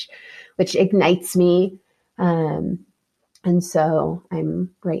that, which ignites me. And so I'm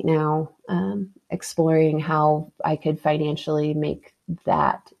right now exploring how I could financially make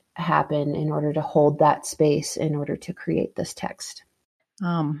that happen in order to hold that space, in order to create this text.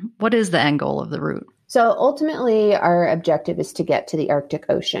 What is the end goal of the route? So ultimately, our objective is to get to the Arctic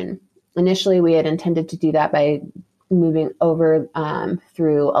Ocean. Initially, we had intended to do that by moving over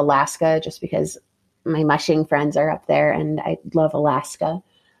through Alaska, just because my mushing friends are up there and I love Alaska.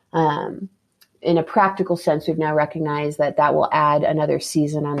 In a practical sense, we've now recognized that will add another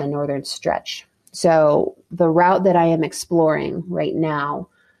season on the northern stretch. So the route that I am exploring right now,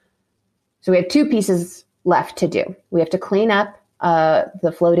 so we have 2 pieces left to do. We have to clean up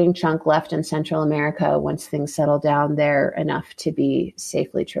the floating chunk left in Central America once things settle down there enough to be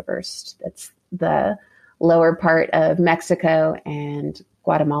safely traversed. That's the lower part of Mexico and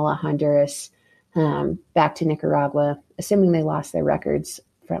Guatemala, Honduras, back to Nicaragua, assuming they lost their records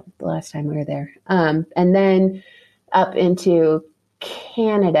from the last time we were there. And then up into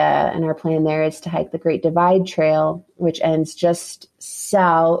Canada, and our plan there is to hike the Great Divide Trail, which ends just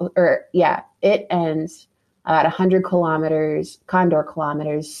south, it ends about 100 condor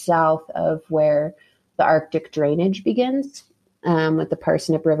kilometers south of where the Arctic drainage begins, with the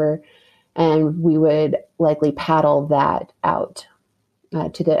Parsnip River. And we would likely paddle that out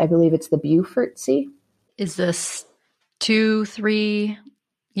to I believe it's the Beaufort Sea. Is this 2-3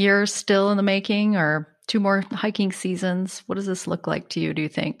 years still in the making, or 2 more hiking seasons? What does this look like to you, do you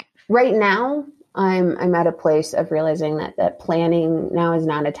think? Right now, I'm at a place of realizing that planning now is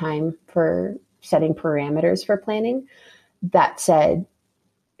not a time for setting parameters for planning. That said,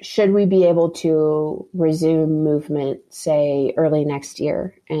 should we be able to resume movement, say, early next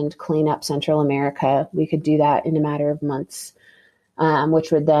year and clean up Central America, we could do that in a matter of months,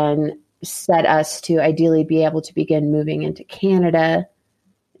 which would then set us to ideally be able to begin moving into Canada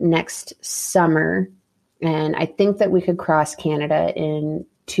next summer. And I think that we could cross Canada in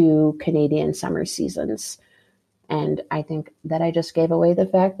 2 Canadian summer seasons. And I think that I just gave away the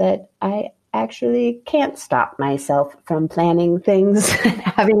fact that I actually can't stop myself from planning things and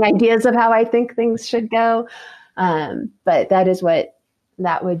having ideas of how I think things should go. But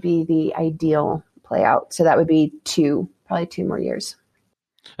that would be the ideal play out. So that would be probably 2 more years.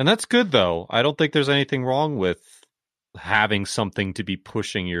 And that's good, though. I don't think there's anything wrong with having something to be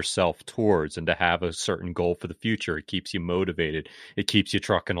pushing yourself towards and to have a certain goal for the future. It keeps you motivated. It keeps you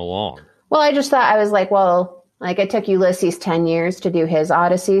trucking along. Well, I just thought, I was like, it took Ulysses 10 years to do his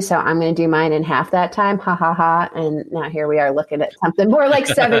Odyssey, so I'm going to do mine in half that time. Ha, ha, ha. And now here we are looking at something more like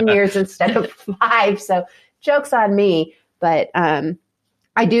 7 years instead of 5. So joke's on me. But I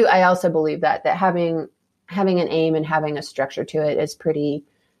also believe that having an aim and having a structure to it is pretty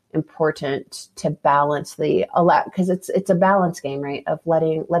important to balance because it's a balance game, right? Of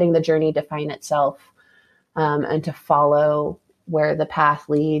letting the journey define itself, and to follow where the path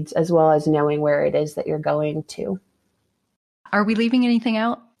leads, as well as knowing where it is that you're going to. Are we leaving anything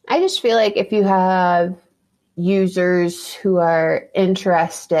out? I just feel like if you have users who are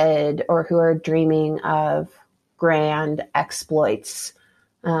interested or who are dreaming of grand exploits,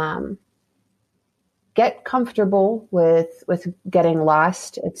 get comfortable with getting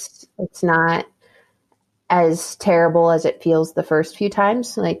lost. It's not as terrible as it feels the first few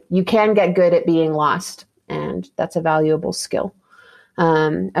times. Like, you can get good at being lost, and that's a valuable skill.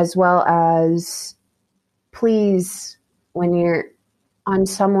 As well as, please, when you're on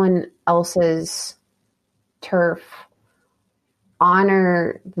someone else's turf,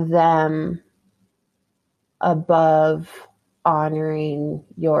 honor them above honoring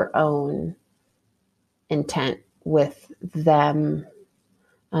your own intent with them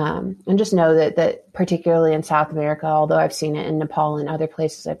And just know that particularly in South America, although I've seen it in Nepal and other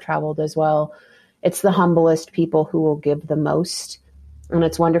places I've traveled as well, it's the humblest people who will give the most. And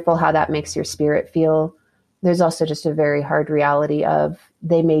it's wonderful how that makes your spirit feel. There's also just a very hard reality of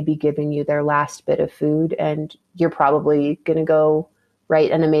they may be giving you their last bit of food, and you're probably going to go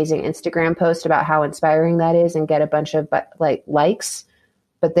write an amazing Instagram post about how inspiring that is and get a bunch of likes,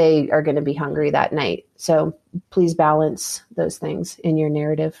 but they are going to be hungry that night. So please balance those things in your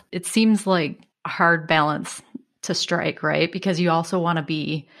narrative. It seems like a hard balance to strike, right? Because you also want to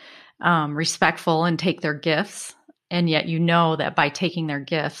be respectful and take their gifts. And yet you know that by taking their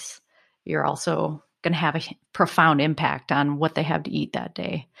gifts, you're also going to have a profound impact on what they have to eat that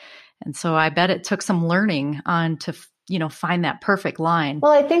day. And so I bet it took some learning on to, find that perfect line.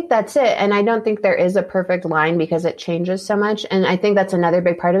 Well, I think that's it. And I don't think there is a perfect line because it changes so much. And I think that's another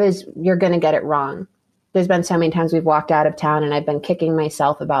big part of it is you're going to get it wrong. There's been so many times we've walked out of town and I've been kicking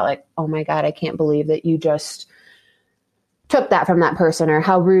myself about like, oh my God, I can't believe that you just took that from that person, or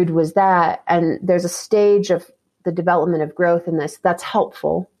how rude was that? And there's a stage of the development of growth in this that's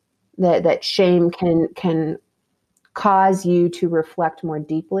helpful, that shame can cause you to reflect more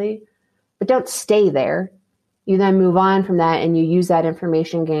deeply, but don't stay there. You then move on from that and you use that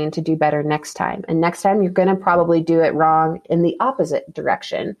information gain to do better next time. And next time you're going to probably do it wrong in the opposite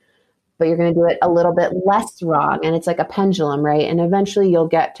direction, but you're going to do it a little bit less wrong. And it's like a pendulum, right? And eventually you'll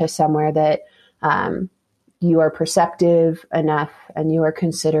get to somewhere that you are perceptive enough and you are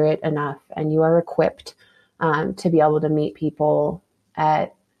considerate enough and you are equipped to be able to meet people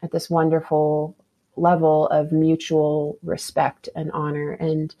at this wonderful level of mutual respect and honor.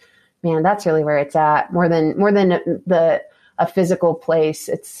 And man, that's really where it's at. More than a physical place.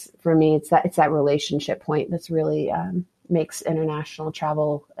 It's for me, it's that relationship point that's really makes international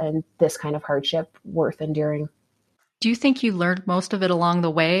travel and this kind of hardship worth enduring. Do you think you learned most of it along the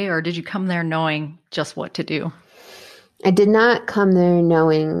way, or did you come there knowing just what to do? I did not come there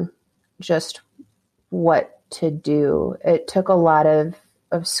knowing just what to do. It took a lot of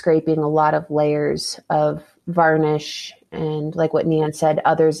scraping a lot of layers of varnish and, like what Neon said,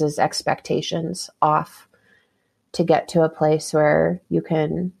 others' expectations off to get to a place where you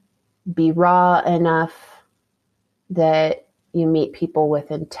can be raw enough that you meet people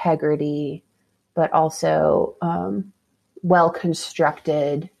with integrity, but also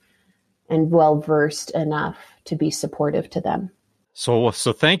well-constructed and well-versed enough to be supportive to them. So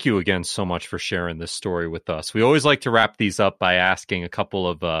thank you again so much for sharing this story with us. We always like to wrap these up by asking a couple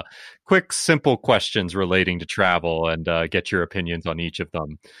of quick, simple questions relating to travel and get your opinions on each of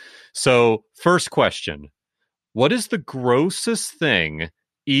them. So first question, what is the grossest thing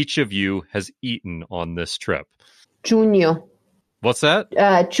each of you has eaten on this trip? Chuño. What's that?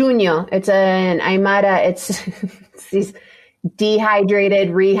 Chuño. It's an Aymara. It's these dehydrated,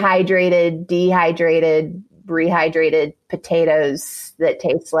 rehydrated potatoes that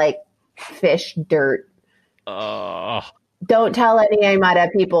taste like fish dirt. Don't tell any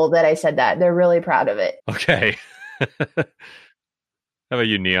Aymara people that I said that. They're really proud of it. Okay. How about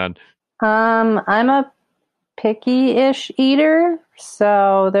you, Neon? I'm a picky-ish eater,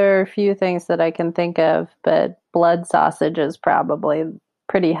 so there are a few things that I can think of, but blood sausage is probably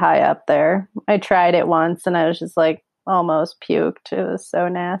pretty high up there. I tried it once and I was just like almost puked. It was so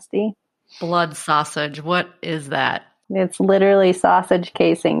nasty. Blood sausage. What is that? It's literally sausage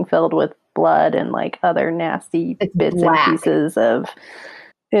casing filled with blood and like other nasty bits black. and pieces of.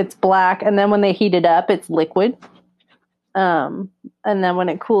 It's black, and then when they heat it up, it's liquid. And then when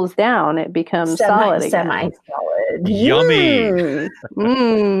it cools down, it becomes solid again. Semi-solid. Yummy.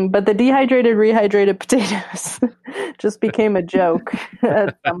 But the dehydrated, rehydrated potatoes just became a joke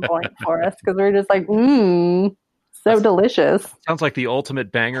at some point for us because we were just like, so delicious. Sounds like the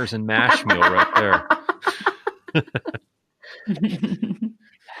ultimate bangers and mash meal right there.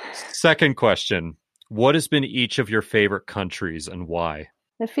 Second question. What has been each of your favorite countries and why?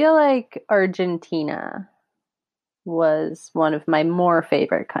 I feel like Argentina was one of my more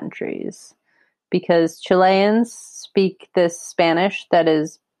favorite countries because Chileans speak this Spanish that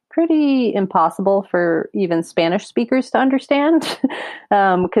is pretty impossible for even Spanish speakers to understand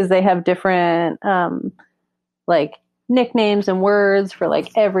because they have different like nicknames and words for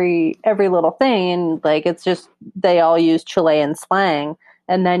like every little thing, and like it's just they all use Chilean slang.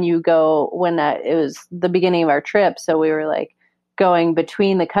 And then you go when it was the beginning of our trip, so we were like going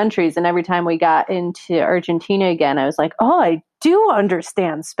between the countries, and every time we got into Argentina again, I was like, oh, I do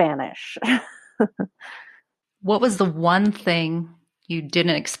understand Spanish. What was the one thing you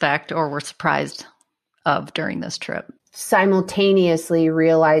didn't expect or were surprised of during this trip? Simultaneously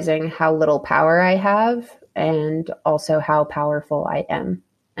realizing how little power I have and also how powerful I am.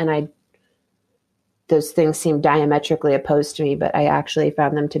 And those things seemed diametrically opposed to me, but I actually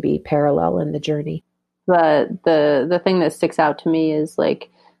found them to be parallel in the journey. But the thing that sticks out to me is like,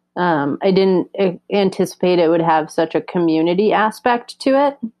 I didn't anticipate it would have such a community aspect to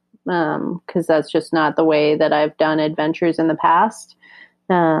it, because that's just not the way that I've done adventures in the past.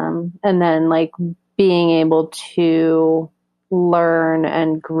 And then like being able to learn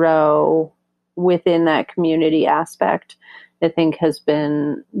and grow within that community aspect, I think has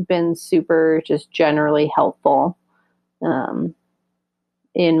been super just generally helpful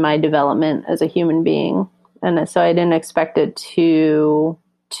in my development as a human being. And so I didn't expect it to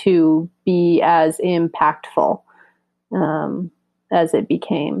be as impactful as it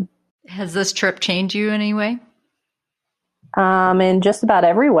became. Has this trip changed you in any way? In just about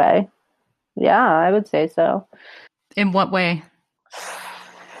every way. Yeah, I would say so. In what way?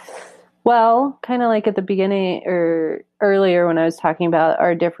 Well, kind of like at the beginning or earlier when I was talking about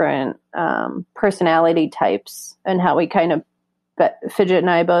our different personality types and how we kind of, Fidget and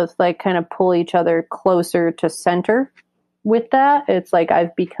I both like kind of pull each other closer to center with that. It's like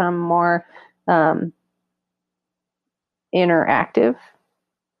I've become more interactive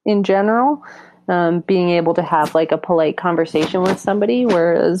in general, being able to have like a polite conversation with somebody,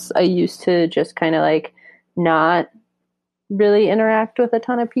 whereas I used to just kind of like not really interact with a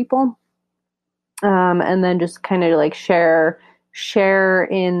ton of people. And then just kind of like share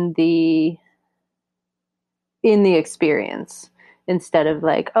in the experience instead of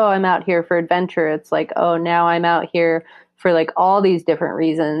like, oh, I'm out here for adventure. It's like, oh, now I'm out here for like all these different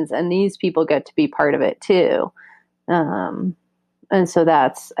reasons, and these people get to be part of it too. And so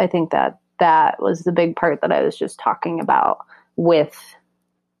I think that was the big part that I was just talking about with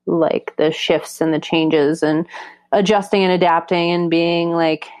like the shifts and the changes and adjusting and adapting and being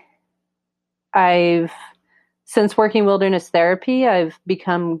like, since working wilderness therapy, I've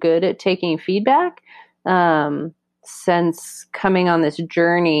become good at taking feedback. Since coming on this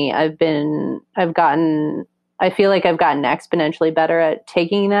journey, I feel like I've gotten exponentially better at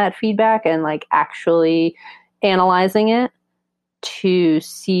taking that feedback and like actually analyzing it to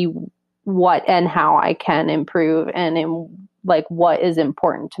see what and how I can improve and in like what is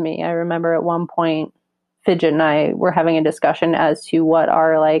important to me. I remember at one point, Fidget and I were having a discussion as to what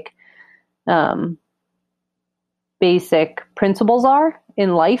our like basic principles are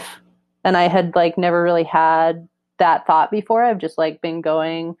in life. And I had like never really had that thought before. I've just like been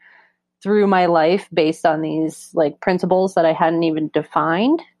going through my life based on these like principles that I hadn't even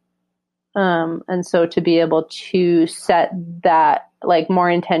defined. And so to be able to set that like more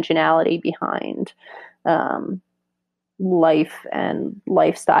intentionality behind life and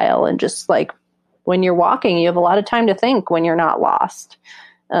lifestyle, and just like when you're walking, you have a lot of time to think when you're not lost.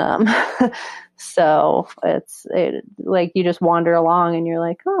 So it's like you just wander along and you're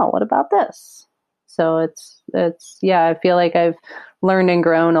like, oh, what about this? So it's yeah, I feel like I've learned and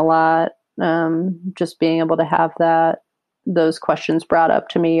grown a lot, just being able to have those questions brought up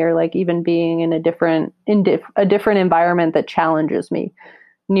to me, or like even being in a different environment that challenges me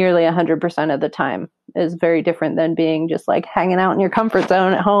nearly 100% of the time is very different than being just like hanging out in your comfort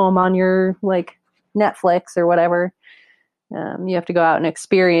zone at home on your like Netflix or whatever. You have to go out and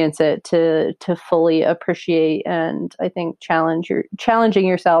experience it to fully appreciate. And I think challenging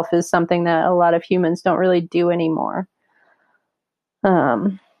yourself is something that a lot of humans don't really do anymore.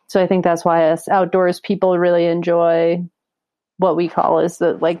 So I think that's why us outdoors people really enjoy what we call is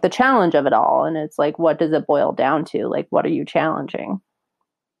the challenge of it all. And it's like, what does it boil down to? Like, what are you challenging?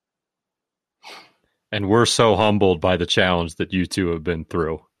 And we're so humbled by the challenge that you two have been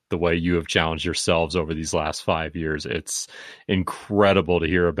through. The way you have challenged yourselves over these last 5 years. It's incredible to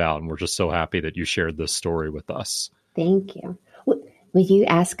hear about. And we're just so happy that you shared this story with us. Thank you. Will you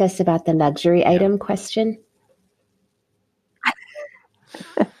ask us about the luxury item question?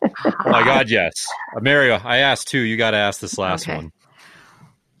 Oh my God, yes. Mary, I asked too. You got to ask this last one.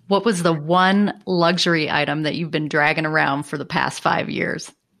 What was the one luxury item that you've been dragging around for the past 5 years?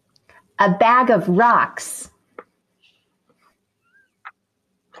 A bag of rocks.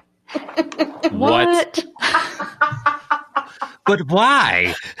 What? But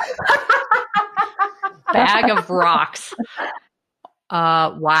why? Bag of rocks.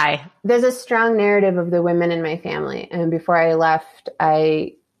 Why? There's a strong narrative of the women in my family. And before I left,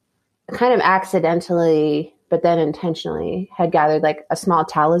 I kind of accidentally, but then intentionally, had gathered like a small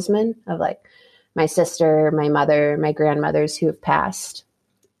talisman of like my sister, my mother, my grandmothers who have passed.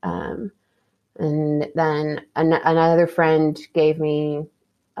 And then another friend gave me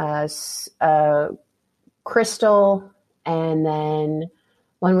a crystal. And then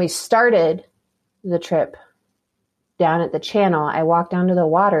when we started the trip down at the channel, I walked down to the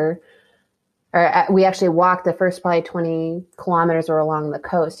water, or we actually walked the first probably 20 kilometers or along the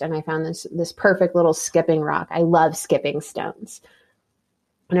coast, and I found this perfect little skipping rock. I love skipping stones.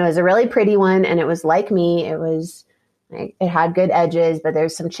 And it was a really pretty one, and it was like me. It had good edges, but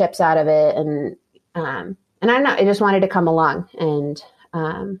there's some chips out of it, and I don't know, I just wanted to come along. And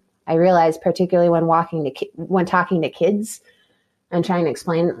I realized, particularly when talking to kids and trying to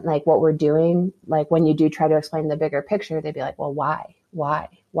explain like what we're doing, like when you do try to explain the bigger picture, they'd be like, well, why?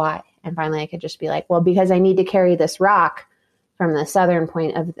 And finally I could just be like, well, because I need to carry this rock from the southern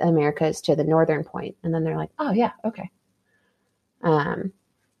point of the Americas to the northern point. And then they're like, oh yeah, okay.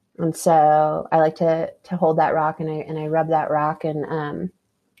 And so I like to hold that rock, and I rub that rock, and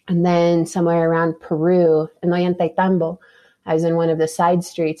then somewhere around Peru in Ollantaytambo, I was in one of the side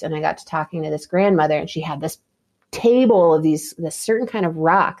streets, and I got to talking to this grandmother, and she had this table of this certain kind of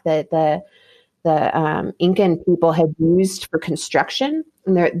rock that the Incan people had used for construction,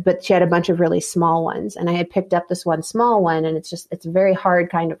 but she had a bunch of really small ones, and I had picked up this one small one, and it's a very hard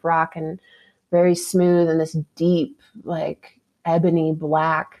kind of rock and very smooth, and this deep like ebony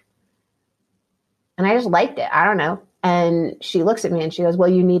black. And I just liked it. I don't know. And she looks at me and she goes, well,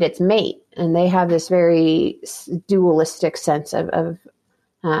 you need its mate. And they have this very dualistic sense of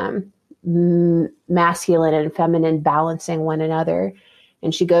masculine and feminine balancing one another.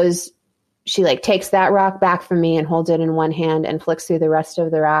 And she like takes that rock back from me and holds it in one hand and flicks through the rest of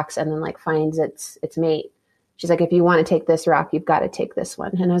the rocks, and then like finds its mate. She's like, if you want to take this rock, you've got to take this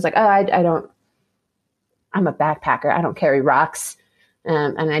one. And I was like, oh, I don't, I'm a backpacker. I don't carry rocks.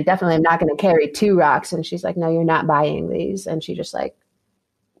 And I definitely am not going to carry 2 rocks. And she's like, no, you're not buying these. And she just like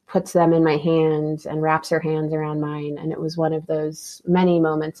puts them in my hands and wraps her hands around mine. And it was one of those many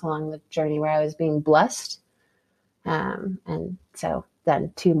moments along the journey where I was being blessed. And so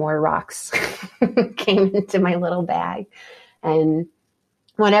then 2 more rocks came into my little bag. And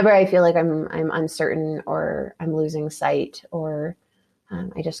whenever I feel like I'm uncertain or I'm losing sight, or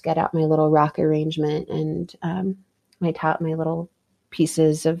I just get out my little rock arrangement and my little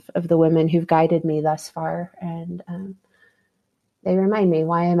pieces of the women who've guided me thus far, and they remind me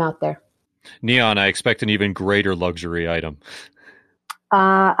why I'm out there. Neon, I expect an even greater luxury item.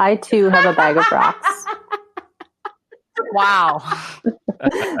 I too have a bag of rocks. Wow.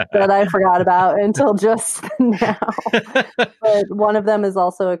 That I forgot about until just now. But one of them is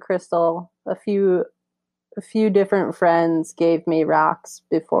also a crystal. A few different friends gave me rocks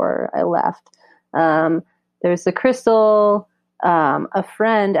before I left. There's the crystal. A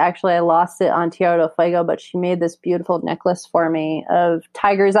friend, actually, I lost it on Tierra del Fuego, but she made this beautiful necklace for me of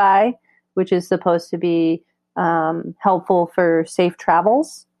tiger's eye, which is supposed to be helpful for safe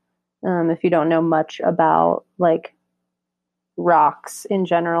travels. If you don't know much about like rocks in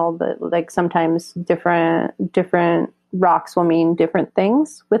general, but like sometimes different rocks will mean different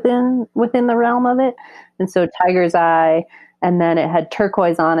things within the realm of it. And so tiger's eye. And then it had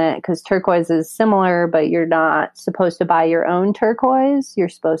turquoise on it, because turquoise is similar, but you're not supposed to buy your own turquoise. You're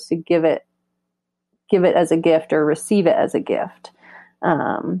supposed to give it as a gift or receive it as a gift.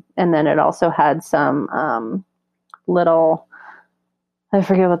 And then it also had some little, I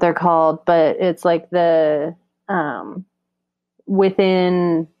forget what they're called, but it's like the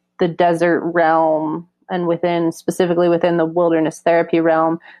within the desert realm and specifically within the wilderness therapy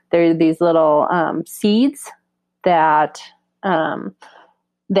realm, there are these little seeds that the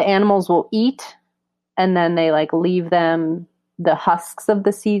animals will eat, and then they like leave them the husks of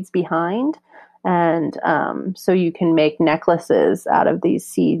the seeds behind. And so you can make necklaces out of these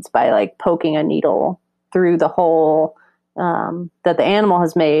seeds by like poking a needle through the hole that the animal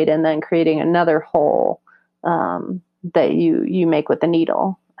has made, and then creating another hole that you make with the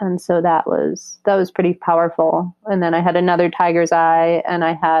needle. And so that was pretty powerful. And then I had another tiger's eye, and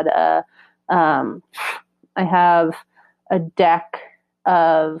I had I have a deck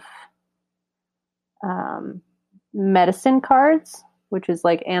of medicine cards, which is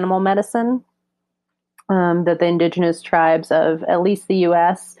like animal medicine, that the indigenous tribes of at least the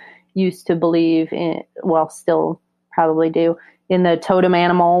U.S. used to believe in, well, still probably do, in the totem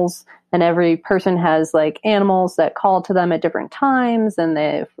animals. And every person has like animals that call to them at different times, and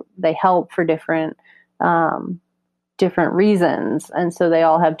they help for different reasons. And so they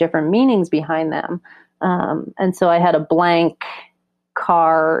all have different meanings behind them. And so I had a blank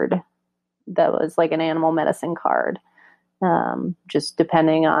card that was like an animal medicine card, just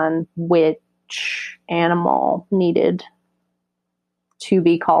depending on which animal needed to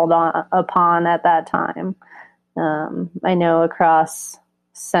be called upon at that time. I know across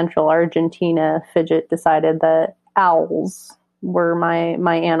central Argentina, Fidget decided that owls were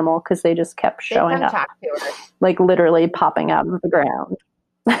my animal because they just kept showing up, talk to her. like literally popping out of the ground.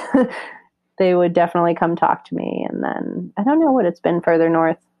 They would definitely come talk to me. And then I don't know what it's been further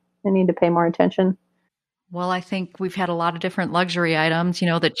north. I need to pay more attention. Well, I think we've had a lot of different luxury items,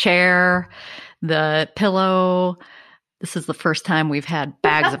 the chair, the pillow. This is the first time we've had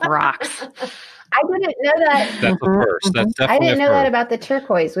bags of rocks. I didn't know that. That's the first. That's definitely I didn't know that first. about the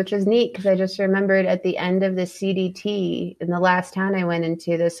turquoise, which is neat because I just remembered at the end of the CDT in the last town I went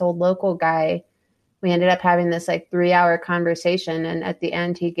into, this old local guy, we ended up having this like 3-hour conversation. And at the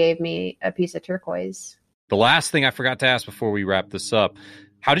end, he gave me a piece of turquoise. The last thing I forgot to ask before we wrap this up,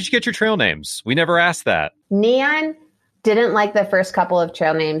 how did you get your trail names? We never asked that. Neon didn't like the first couple of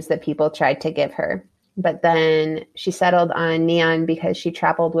trail names that people tried to give her. But then she settled on Neon because she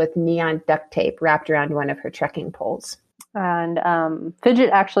traveled with neon duct tape wrapped around one of her trekking poles. And Fidget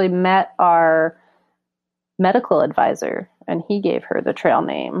actually met our medical advisor, and he gave her the trail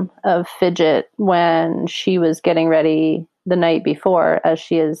name of Fidget when she was getting ready the night before, as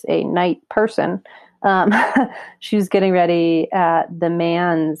she is a night person. She was getting ready at the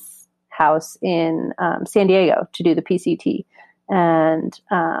man's house in San Diego to do the PCT. And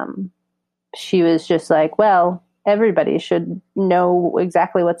she was just like, well, everybody should know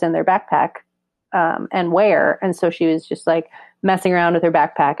exactly what's in their backpack and where. And so she was just like messing around with her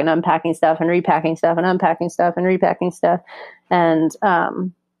backpack and unpacking stuff and repacking stuff and unpacking stuff and repacking stuff. And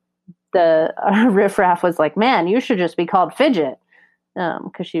the riffraff was like, man, you should just be called Fidget.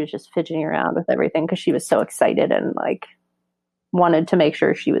 Because she was just fidgeting around with everything because she was so excited and like wanted to make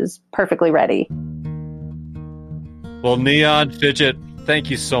sure she was perfectly ready. Well, Neon, Fidget,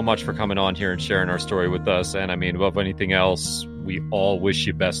 thank you so much for coming on here and sharing our story with us. And I mean, above anything else, we all wish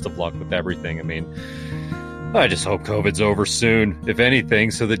you best of luck with everything. I mean, I just hope COVID's over soon, if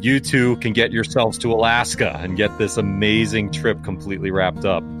anything, so that you two can get yourselves to Alaska and get this amazing trip completely wrapped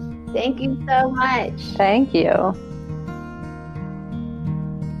up. Thank you so much. Thank you.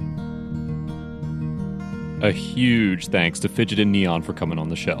 A huge thanks to Fidget and Neon for coming on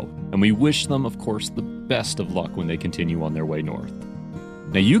the show. And we wish them, of course, the best of luck when they continue on their way north.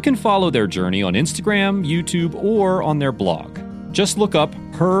 Now, you can follow their journey on Instagram, YouTube, or on their blog. Just look up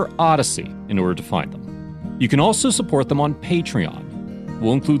Her Odyssey in order to find them. You can also support them on Patreon.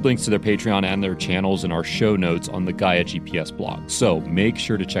 We'll include links to their Patreon and their channels in our show notes on the Gaia GPS blog, so make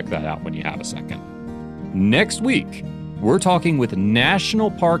sure to check that out when you have a second. Next week, we're talking with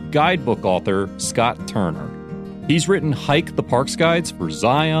National Park Guidebook author Scott Turner. He's written Hike the Parks guides for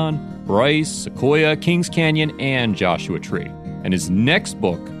Zion, Bryce, Sequoia, Kings Canyon, and Joshua Tree. And his next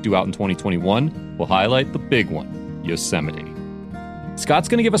book, due out in 2021, will highlight the big one, Yosemite. Scott's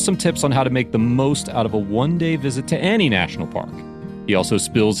going to give us some tips on how to make the most out of a one-day visit to any national park. He also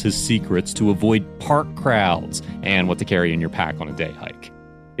spills his secrets to avoid park crowds and what to carry in your pack on a day hike.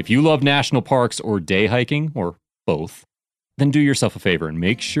 If you love national parks or day hiking, or both, then do yourself a favor and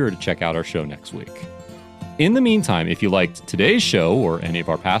make sure to check out our show next week. In the meantime, if you liked today's show or any of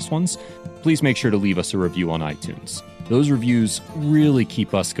our past ones, please make sure to leave us a review on iTunes. Those reviews really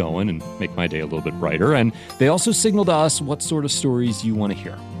keep us going and make my day a little bit brighter, and they also signal to us what sort of stories you want to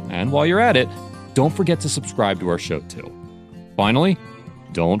hear. And while you're at it, don't forget to subscribe to our show too. Finally,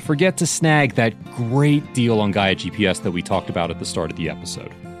 don't forget to snag that great deal on Gaia GPS that we talked about at the start of the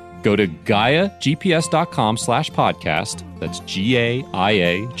episode. Go to GaiaGPS.com/podcast. That's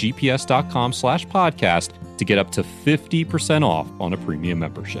GaiaGPS.com/podcast to get up to 50% off on a premium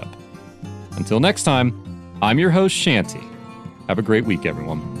membership. Until next time, I'm your host, Shanti. Have a great week,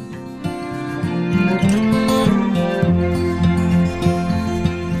 everyone.